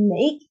generally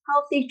make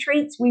healthy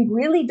treats. We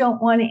really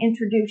don't want to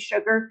introduce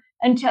sugar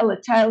until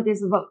a child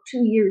is about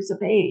 2 years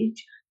of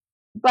age.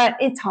 But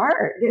it's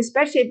hard,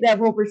 especially if they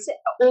have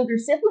older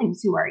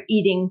siblings who are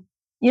eating,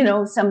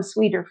 some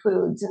sweeter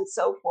foods and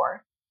so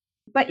forth.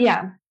 But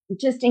yeah,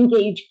 just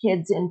engage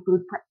kids in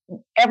food,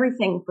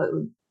 everything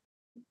food.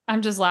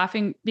 I'm just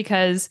laughing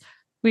because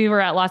we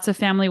were at lots of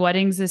family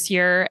weddings this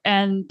year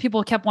and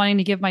people kept wanting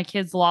to give my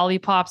kids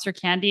lollipops or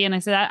candy. And I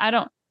said, I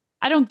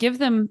don't give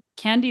them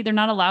candy. They're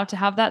not allowed to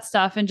have that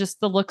stuff. And just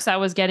the looks I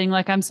was getting,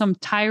 like I'm some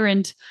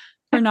tyrant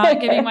for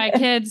not giving my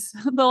kids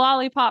the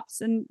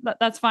lollipops, and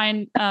that's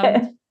fine.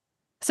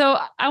 So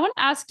I want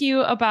to ask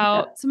you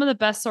about some of the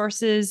best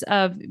sources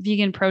of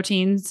vegan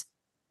proteins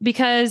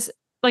because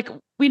like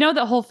we know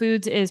that Whole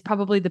Foods is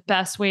probably the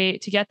best way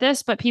to get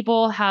this, but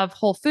people have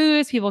Whole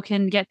Foods, people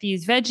can get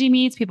these veggie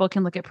meats, people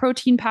can look at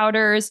protein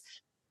powders,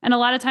 and a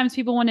lot of times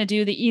people want to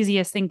do the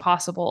easiest thing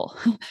possible.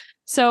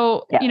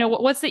 So, Yeah.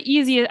 what's the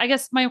easiest? I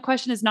guess my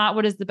question is not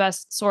what is the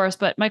best source,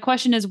 but my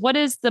question is what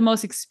is the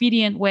most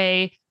expedient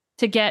way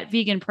to get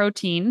vegan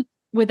protein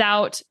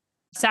without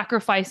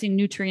sacrificing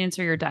nutrients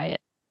or your diet?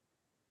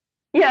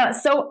 Yeah.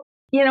 So,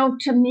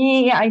 to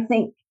me, I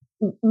think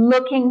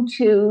looking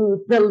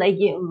to the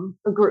legume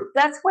group,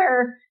 that's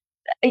where,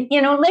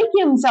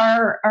 legumes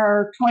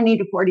are 20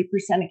 to 40%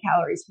 of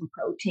calories from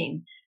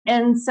protein.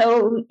 And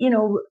so,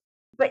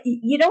 but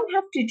you don't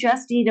have to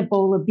just eat a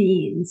bowl of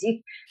beans.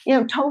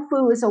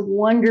 Tofu is a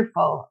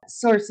wonderful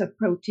source of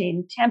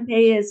protein.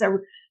 Tempeh is a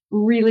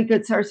really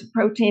good source of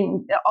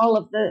protein. All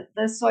of the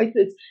soy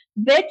foods.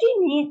 Veggie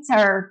meats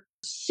are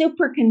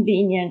super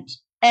convenient,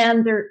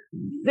 and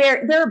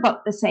they're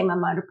about the same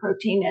amount of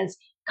protein as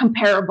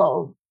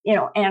comparable,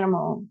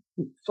 animal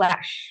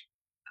flesh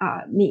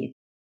meat.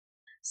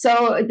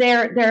 So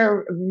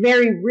they're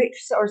very rich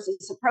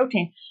sources of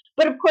protein.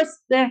 But of course,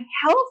 the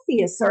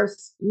healthiest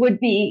source would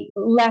be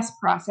less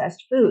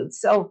processed foods.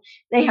 So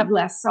they have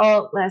less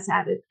salt, less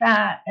added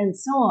fat, and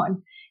so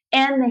on.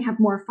 And they have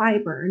more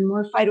fiber and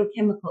more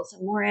phytochemicals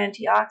and more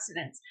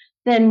antioxidants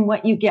than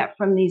what you get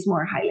from these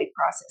more highly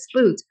processed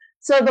foods.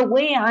 So the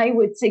way I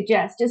would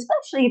suggest,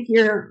 especially if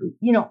you're,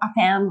 a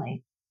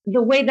family,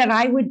 the way that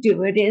I would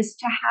do it is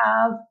to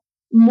have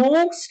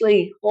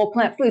mostly whole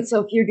plant foods.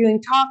 So if you're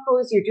doing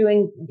tacos, you're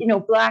doing,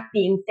 black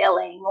bean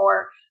filling,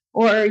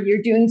 or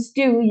you're doing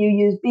stew, you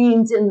use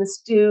beans in the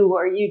stew,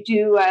 or you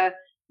do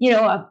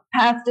a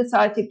pasta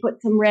sauce, you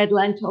put some red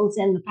lentils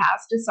in the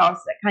pasta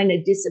sauce that kind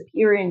of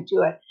disappear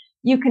into it.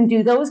 You can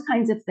do those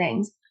kinds of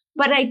things.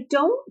 But I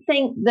don't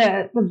think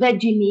the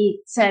veggie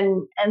meats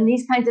and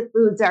these kinds of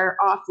foods are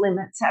off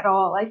limits at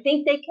all. I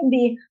think they can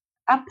be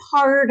a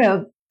part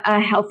of a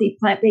healthy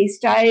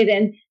plant-based diet,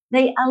 and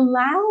they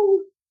allow,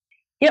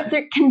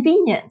 they're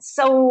convenient.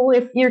 So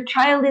if your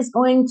child is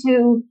going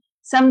to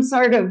some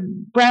sort of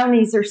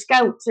brownies or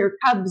scouts or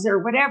cubs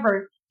or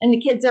whatever, and the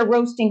kids are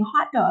roasting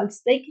hot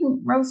dogs, they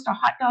can roast a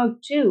hot dog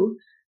too.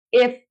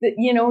 If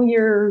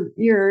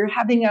you're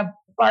having a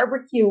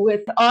barbecue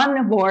with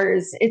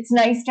omnivores, it's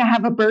nice to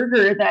have a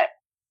burger that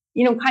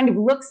kind of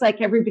looks like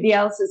everybody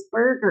else's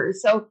burger.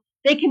 So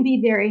they can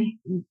be very,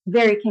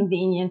 very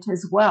convenient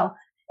as well.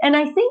 And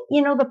I think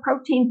the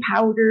protein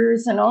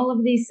powders and all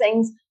of these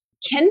things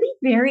can be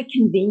very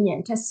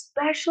convenient,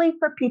 especially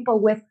for people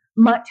with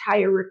much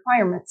higher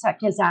requirements,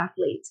 such as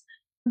athletes.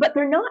 But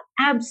they're not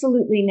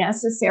absolutely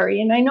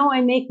necessary. And I know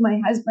I make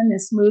my husband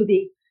a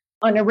smoothie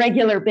on a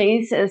regular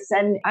basis,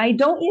 and I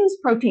don't use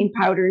protein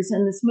powders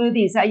in the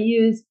smoothies. I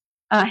use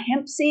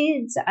hemp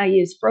seeds, I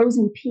use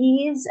frozen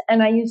peas,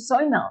 and I use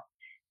soy milk.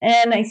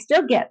 And I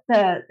still get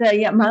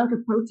the amount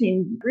of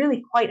protein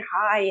really quite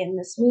high in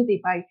the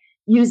smoothie by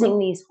using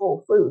these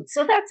whole foods.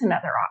 So that's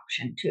another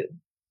option too.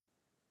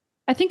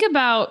 I think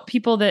about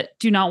people that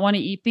do not want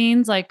to eat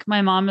beans. Like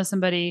my mom is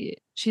somebody,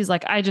 she's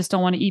like, I just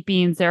don't want to eat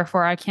beans,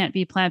 therefore I can't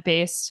be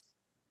plant-based.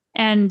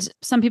 And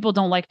some people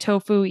don't like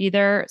tofu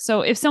either.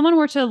 So if someone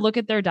were to look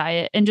at their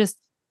diet and just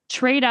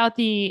trade out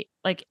the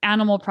like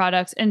animal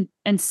products and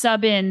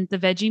sub in the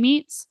veggie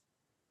meats,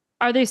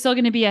 are they still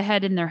going to be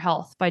ahead in their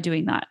health by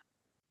doing that?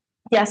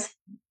 Yes,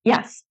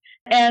 yes.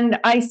 And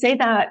I say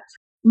that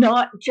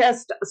not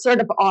just sort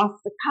of off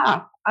the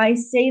cuff. I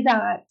say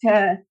that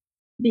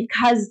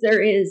because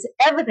there is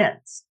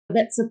evidence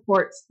that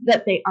supports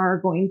that they are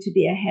going to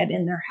be ahead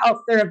in their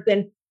health. There have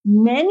been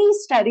many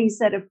studies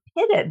that have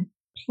pitted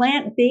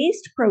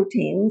plant-based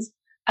proteins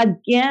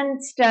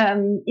against,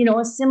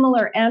 a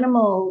similar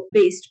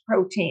animal-based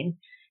protein.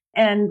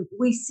 And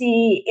we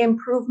see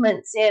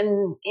improvements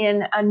in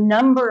a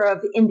number of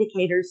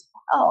indicators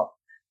of health.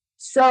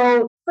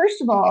 So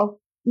first of all,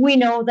 we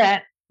know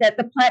that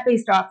the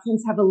plant-based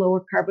options have a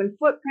lower carbon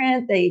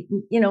footprint. They,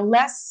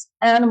 less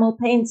animal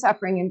pain,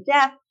 suffering, and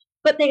death,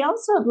 but they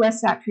also have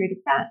less saturated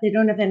fat. They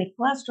don't have any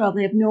cholesterol.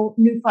 They have no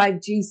new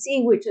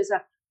 5-GC, which is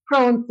a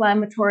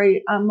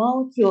pro-inflammatory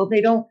molecule. They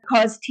don't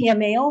cause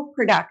TMAO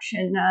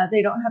production.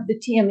 They don't have the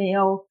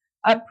TMAO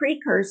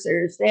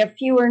precursors. They have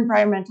fewer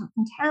environmental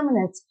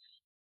contaminants.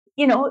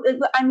 We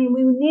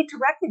need to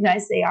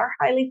recognize they are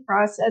highly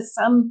processed.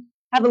 Some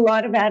have a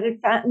lot of added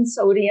fat and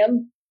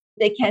sodium.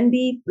 They can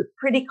be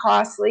pretty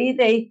costly.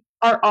 They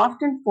are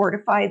often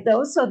fortified,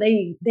 though, so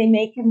they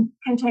may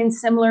contain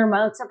similar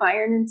amounts of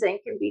iron and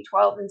zinc and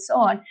B12 and so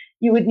on.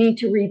 You would need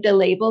to read the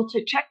label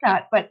to check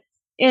that. But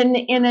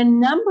in a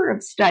number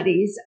of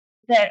studies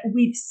that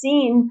we've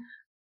seen,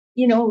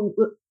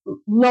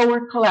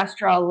 lower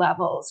cholesterol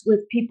levels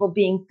with people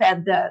being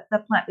fed the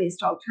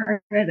plant-based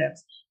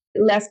alternatives,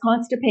 less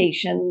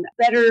constipation,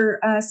 better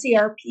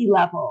CRP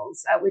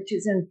levels, which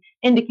is an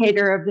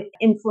indicator of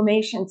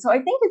inflammation. So I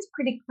think it's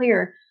pretty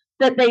clear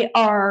that they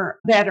are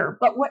better.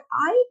 But what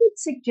I would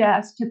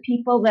suggest to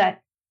people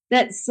that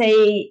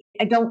say,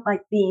 I don't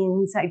like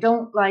beans, I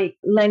don't like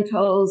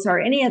lentils or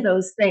any of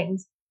those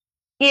things,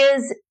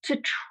 is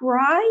to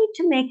try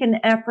to make an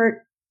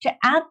effort to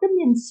add them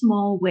in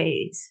small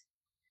ways.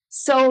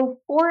 So,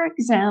 for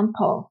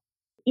example,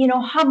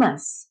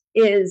 hummus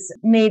is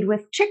made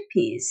with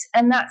chickpeas,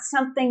 and that's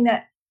something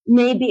that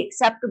may be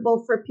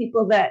acceptable for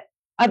people that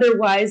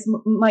otherwise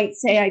might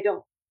say, I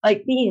don't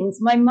like beans.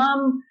 My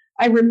mom,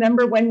 I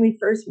remember when we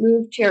first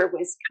moved here,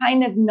 was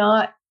kind of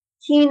not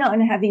keen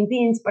on having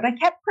beans, but I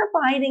kept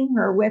providing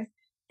her with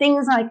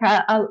things like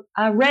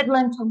a red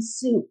lentil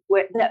soup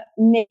that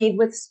made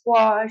with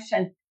squash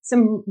and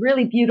some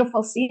really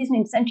beautiful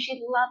seasonings, and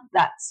she loved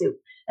that soup.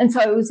 And so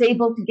I was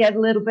able to get a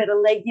little bit of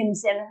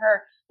legumes in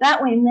her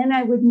that way. And then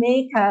I would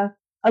make a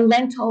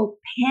lentil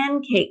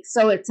pancake.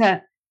 So it's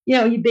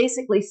you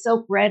basically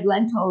soak red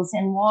lentils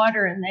in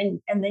water, and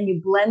then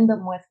you blend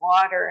them with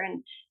water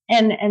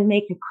and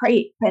make a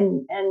crepe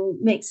and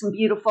make some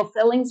beautiful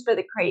fillings for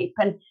the crepe.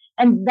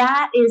 And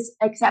that is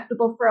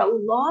acceptable for a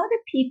lot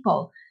of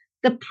people.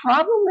 The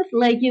problem with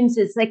legumes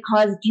is they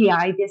cause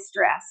GI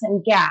distress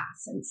and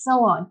gas and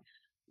so on.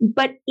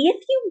 But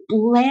if you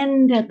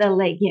blend the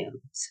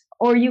legumes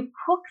or you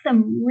cook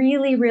them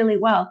really, really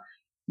well,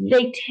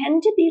 they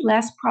tend to be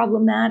less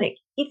problematic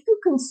if you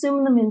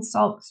consume them in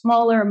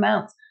smaller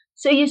amounts.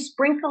 So you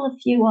sprinkle a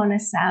few on a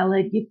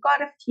salad, you've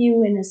got a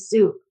few in a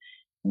soup.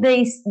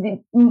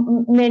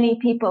 Many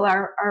people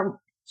are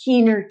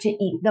keener to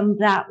eat them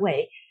that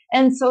way.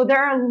 And so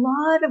there are a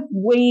lot of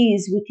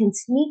ways we can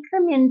sneak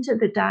them into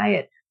the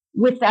diet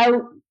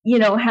without,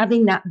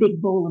 having that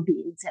big bowl of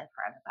beans in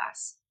front of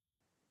us.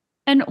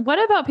 And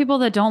what about people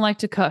that don't like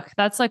to cook?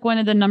 That's like one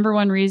of the number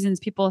one reasons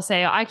people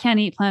say, I can't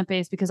eat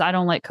plant-based because I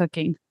don't like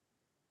cooking.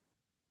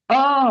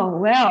 Oh,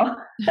 well,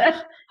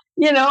 I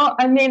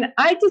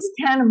just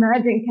can't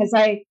imagine because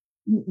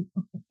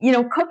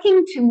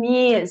cooking to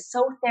me is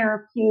so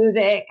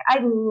therapeutic. I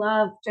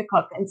love to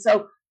cook. And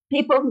so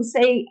people who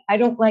say, I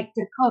don't like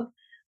to cook,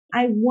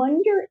 I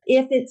wonder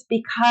if it's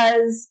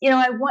because,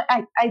 I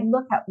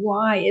look at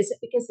why. Is it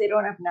because they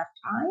don't have enough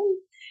time?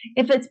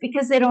 If it's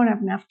because they don't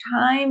have enough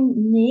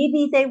time,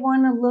 maybe they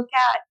want to look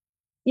at,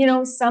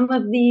 some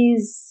of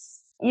these,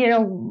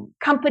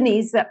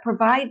 companies that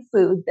provide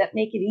food that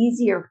make it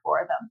easier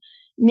for them.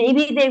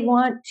 Maybe they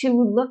want to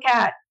look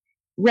at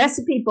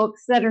recipe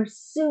books that are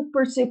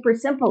super, super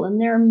simple. And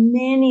there are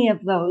many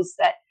of those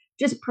that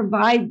just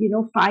provide,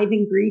 5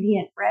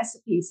 ingredient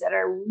recipes that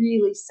are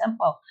really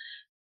simple.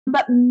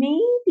 But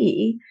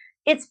maybe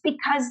it's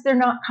because they're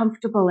not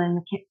comfortable in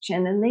the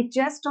kitchen and they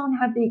just don't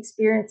have the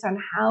experience on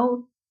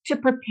how to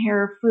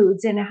prepare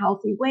foods in a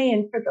healthy way.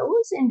 And for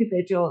those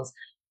individuals,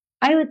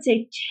 I would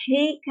say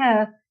take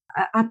a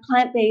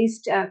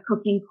plant-based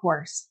cooking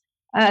course.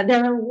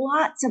 There are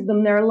lots of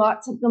them. There are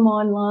lots of them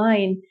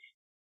online,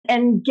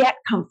 and get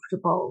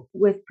comfortable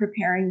with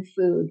preparing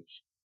food.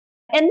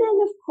 And then,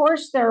 of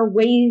course, there are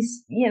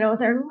ways, there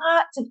are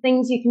lots of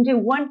things you can do.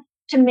 One,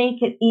 to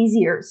make it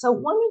easier. So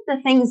one of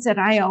the things that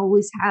I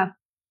always have,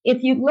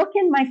 if you look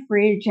in my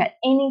fridge at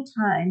any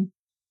time,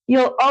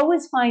 you'll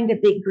always find a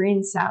big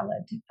green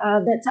salad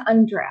that's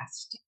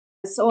undressed.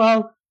 So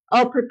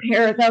I'll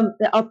prepare them.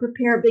 I'll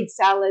prepare a big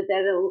salad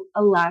that'll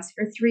last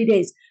for 3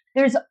 days.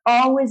 There's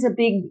always a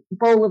big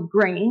bowl of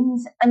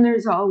grains, and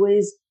there's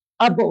always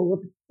a bowl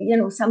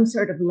of, some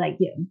sort of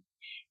legume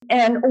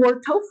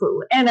or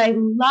tofu. And I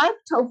love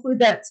tofu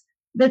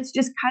that's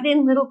just cut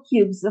in little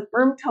cubes, the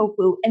firm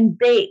tofu, and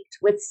baked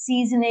with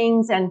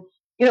seasonings and,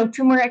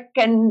 turmeric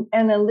and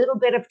a little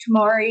bit of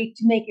tamari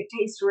to make it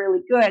taste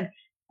really good.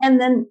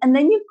 And then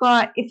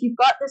if you've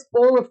got this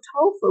bowl of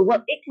tofu,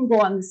 well, it can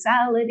go on the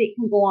salad, it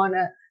can go on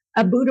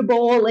a Buddha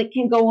bowl, it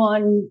can go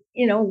on,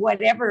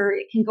 whatever,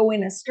 it can go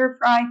in a stir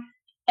fry.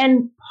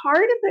 And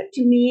part of it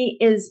to me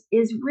is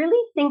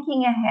really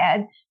thinking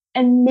ahead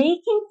and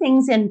making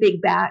things in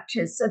big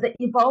batches so that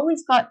you've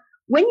always got,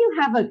 when you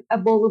have a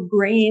bowl of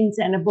grains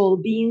and a bowl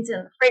of beans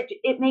in the fridge,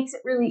 it makes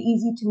it really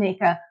easy to make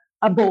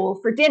a bowl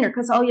for dinner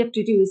because all you have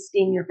to do is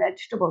steam your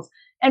vegetables.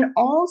 And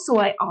also,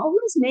 I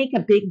always make a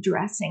big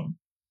dressing,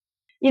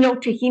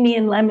 tahini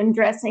and lemon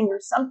dressing or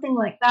something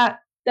like that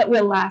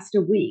will last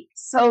a week.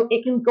 So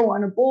it can go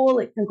on a bowl,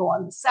 it can go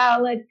on the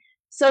salad,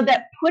 so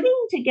that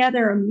putting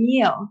together a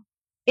meal,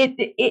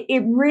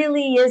 it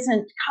really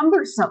isn't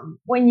cumbersome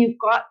when you've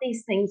got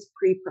these things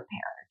pre-prepared.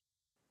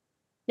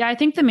 Yeah, I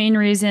think the main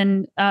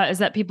reason is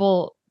that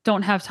people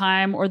don't have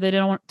time or they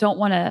don't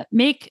want to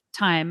make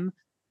time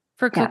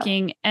for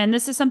cooking. And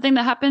this is something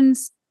that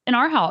happens in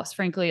our house,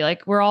 frankly.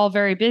 Like we're all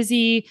very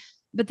busy,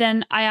 but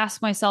then I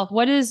ask myself,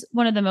 what is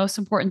one of the most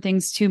important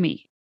things to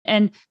me?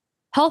 And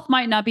health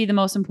might not be the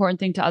most important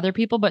thing to other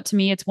people, but to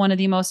me, it's one of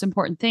the most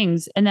important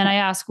things. And then I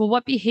ask, well,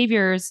 what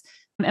behaviors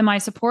am I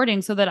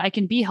supporting so that I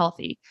can be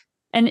healthy?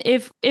 And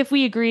if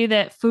we agree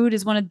that food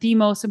is one of the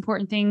most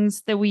important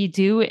things that we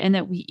do and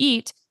that we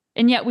eat,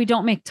 and yet we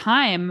don't make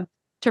time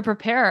to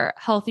prepare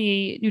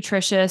healthy,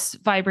 nutritious,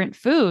 vibrant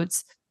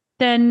foods,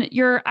 then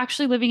you're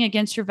actually living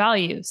against your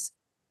values.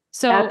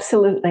 So,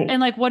 Absolutely.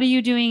 and like, what are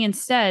you doing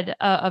instead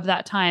of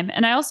that time?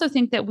 And I also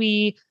think that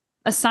we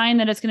assign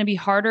that it's going to be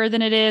harder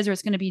than it is, or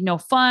it's going to be no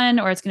fun,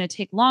 or it's going to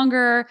take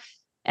longer.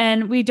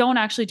 And we don't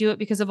actually do it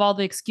because of all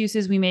the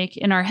excuses we make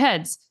in our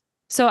heads.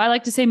 So I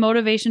like to say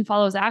motivation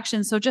follows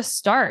action. So just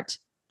start.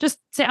 Just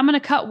say, I'm going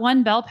to cut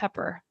one bell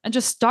pepper and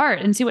just start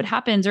and see what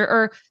happens.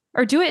 Or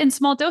do it in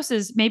small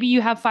doses. Maybe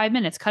you have 5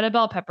 minutes, cut a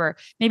bell pepper.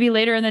 Maybe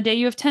later in the day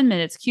you have 10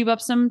 minutes, cube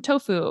up some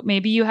tofu.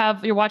 Maybe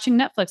you're watching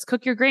Netflix,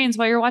 cook your grains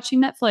while you're watching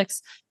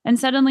Netflix. And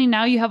suddenly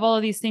now you have all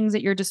of these things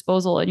at your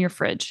disposal in your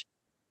fridge.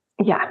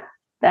 Yeah,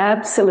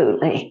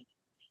 absolutely.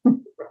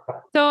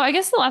 So I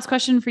guess the last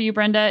question for you,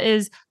 Brenda,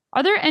 is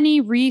are there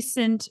any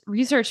recent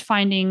research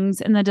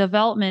findings in the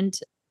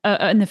development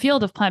in the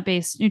field of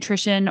plant-based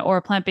nutrition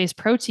or plant-based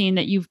protein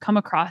that you've come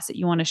across that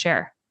you want to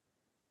share?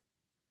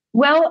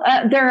 Well,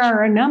 there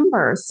are a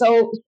number.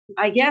 So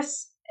I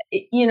guess,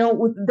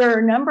 there are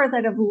a number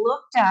that have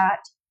looked at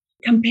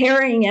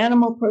comparing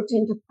animal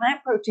protein to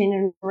plant protein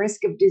and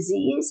risk of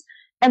disease.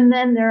 And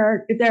then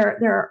there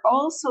are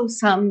also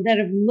some that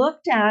have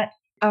looked at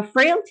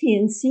frailty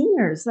in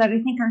seniors that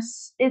I think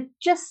it's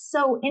just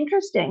so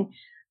interesting,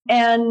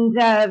 and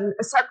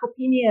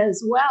sarcopenia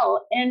as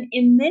well. And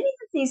in many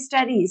of these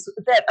studies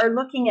that are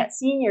looking at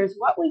seniors,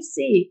 what we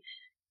see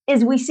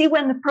is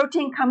when the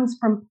protein comes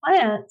from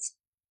plants,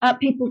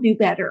 people do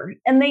better.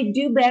 And they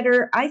do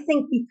better, I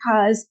think,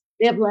 because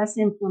they have less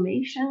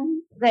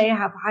inflammation, they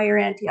have higher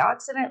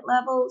antioxidant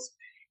levels.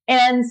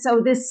 And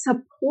so this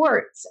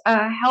supports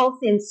health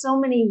in so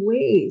many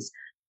ways.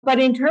 But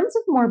in terms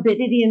of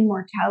morbidity and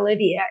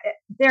mortality,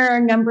 there are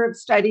a number of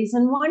studies.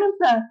 And one of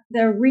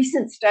the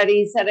recent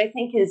studies that I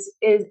think is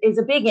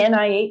a big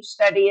NIH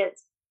study,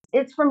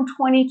 it's from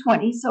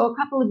 2020, so a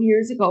couple of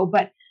years ago,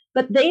 but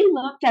they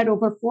looked at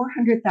over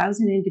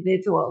 400,000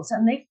 individuals,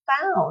 and they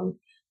found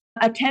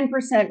a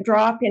 10%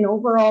 drop in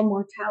overall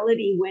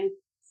mortality when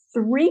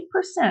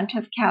 3%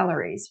 of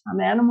calories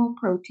from animal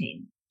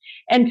protein.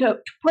 And to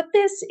put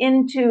this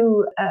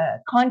into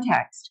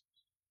context,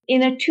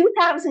 in a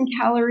 2,000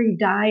 calorie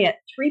diet,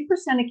 3%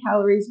 of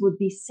calories would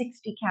be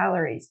 60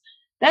 calories.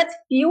 That's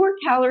fewer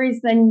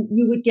calories than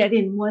you would get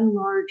in one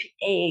large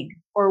egg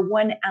or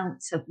 1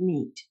 ounce of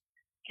meat.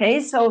 Okay,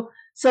 so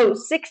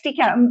 60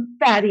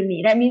 fatty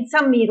meat. I mean,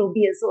 some meat will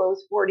be as low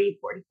as 40,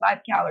 45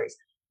 calories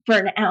for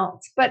an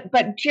ounce, but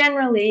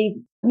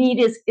generally meat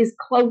is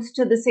close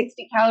to the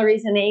 60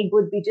 calories. An egg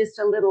would be just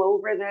a little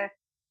over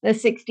the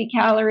 60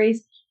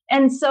 calories.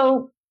 And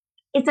so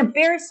it's a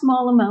very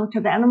small amount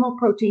of animal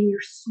protein you're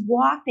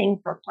swapping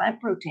for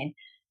plant protein.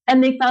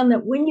 And they found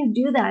that when you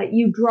do that,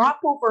 you drop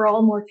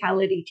overall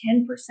mortality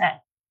 10%.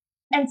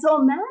 And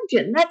so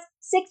imagine that's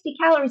 60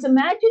 calories.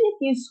 Imagine if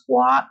you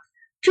swap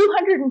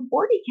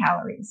 240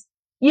 calories,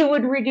 you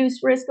would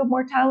reduce risk of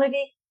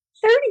mortality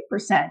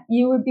 30%.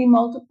 You would be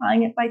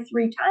multiplying it by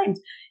 3 times.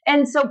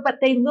 And so, but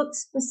they look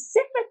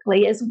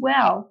specifically as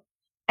well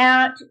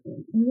at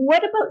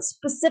what about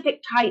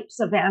specific types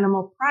of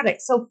animal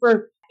products. So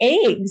for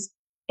eggs,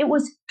 it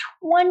was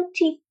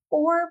 24%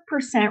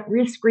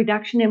 risk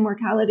reduction in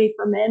mortality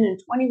for men and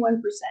 21%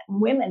 in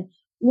women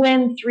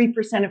when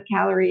 3% of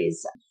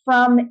calories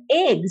from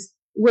eggs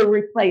were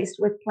replaced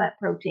with plant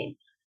protein.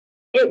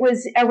 It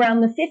was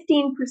around the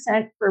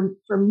 15%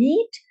 for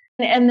meat.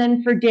 And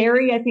then for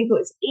dairy, I think it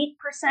was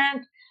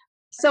 8%.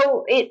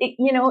 So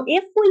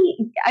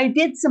I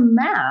did some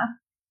math,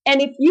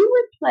 and if you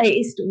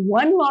replaced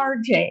one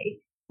large egg,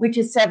 which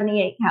is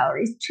 78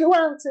 calories, 2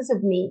 ounces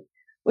of meat,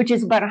 which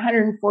is about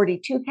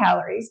 142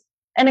 calories,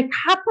 and a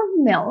cup of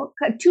milk,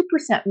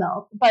 2%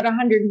 milk, about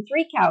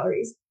 103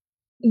 calories,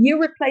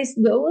 you replace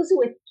those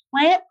with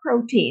plant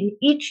protein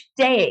each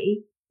day,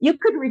 you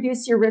could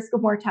reduce your risk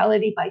of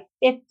mortality by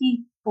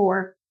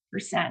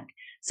 54%.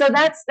 So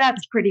that's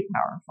pretty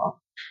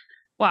powerful.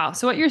 Wow.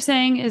 So what you're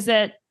saying is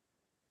that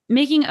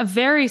making a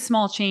very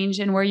small change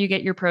in where you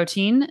get your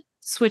protein,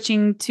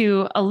 switching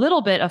to a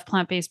little bit of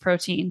plant-based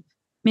protein,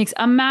 makes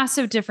a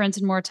massive difference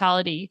in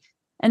mortality.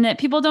 And that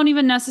people don't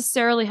even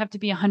necessarily have to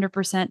be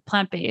 100%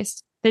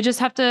 plant-based. They just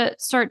have to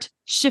start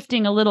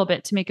shifting a little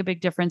bit to make a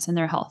big difference in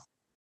their health.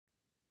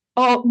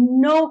 Oh,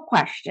 no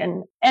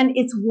question. And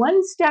it's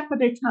one step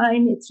at a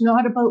time. It's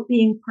not about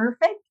being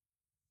perfect.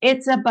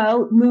 It's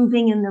about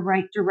moving in the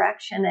right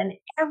direction. And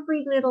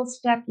every little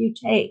step you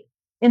take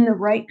in the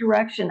right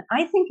direction,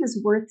 I think,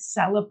 is worth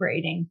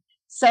celebrating.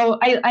 So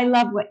I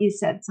love what you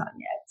said, Sonia.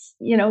 It's,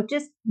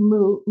 just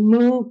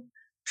move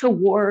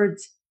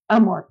towards a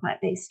more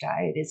plant-based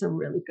diet is a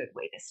really good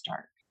way to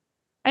start.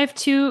 I have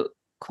 2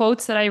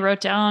 quotes that I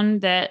wrote down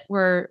that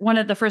were one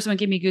of the first one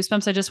gave me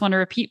goosebumps. I just want to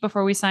repeat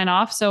before we sign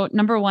off. So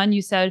number 1,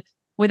 you said,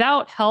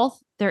 without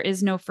health, there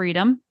is no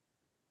freedom.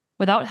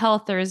 Without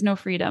health, there is no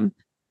freedom.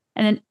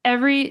 And then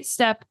every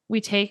step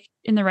we take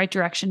in the right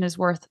direction is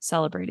worth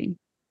celebrating.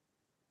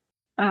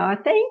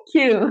 Thank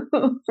you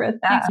for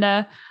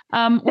that.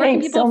 Thanks, where can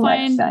people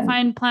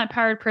find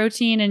plant-powered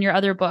protein and your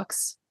other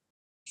books?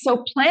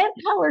 So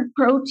plant-powered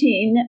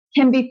protein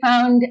can be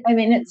found,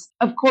 it's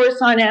of course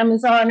on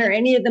Amazon or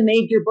any of the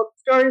major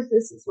bookstores.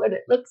 This is what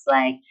it looks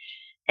like.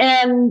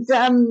 And,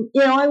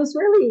 I was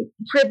really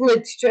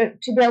privileged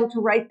to be able to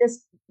write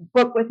this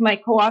book with my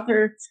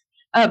co-author,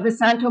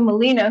 Visanto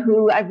Molina,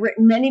 who I've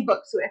written many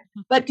books with,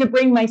 but to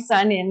bring my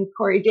son in,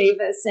 Corey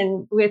Davis,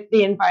 and with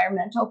the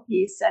environmental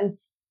piece.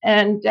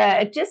 And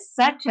just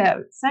such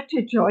a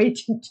joy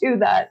to do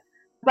that.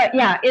 But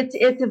yeah,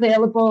 it's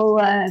available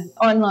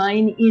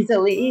online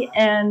easily.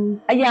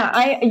 And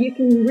you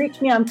can reach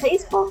me on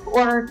Facebook,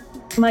 or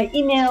my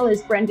email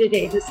is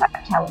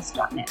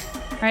brendadavis@telus.net.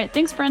 All right.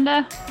 Thanks,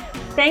 Brenda.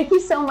 Thank you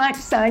so much,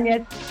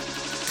 Sonia.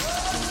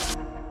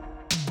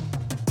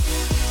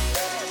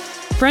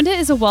 Brenda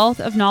is a wealth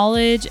of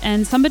knowledge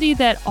and somebody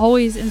that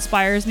always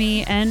inspires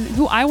me and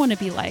who I want to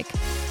be like.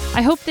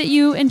 I hope that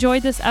you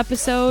enjoyed this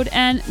episode,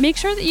 and make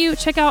sure that you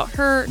check out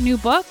her new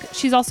book.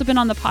 She's also been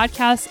on the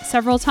podcast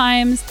several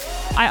times.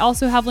 I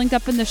also have linked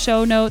up in the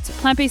show notes,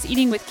 Plant-Based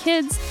Eating with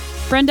Kids.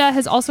 Brenda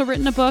has also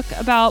written a book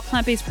about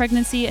plant-based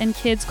pregnancy and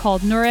kids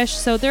called Nourish.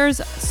 So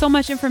there's so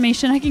much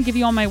information I can give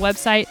you on my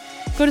website.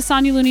 Go to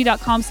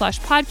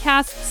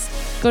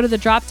sonialooney.com/podcasts. Go to the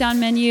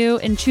drop-down menu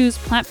and choose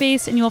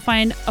plant-based, and you'll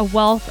find a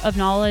wealth of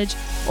knowledge,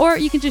 or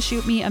you can just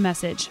shoot me a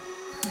message.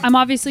 I'm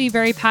obviously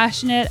very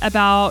passionate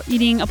about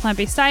eating a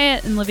plant-based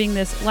diet and living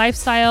this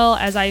lifestyle,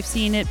 as I've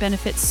seen it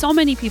benefit so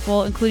many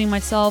people, including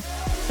myself.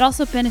 It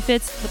also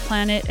benefits the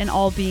planet and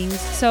all beings.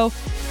 So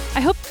I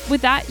hope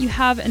with that you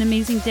have an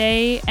amazing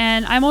day,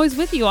 and I'm always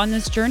with you on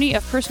this journey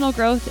of personal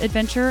growth,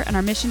 adventure, and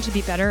our mission to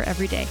be better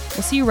every day.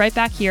 We'll see you right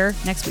back here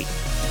next week.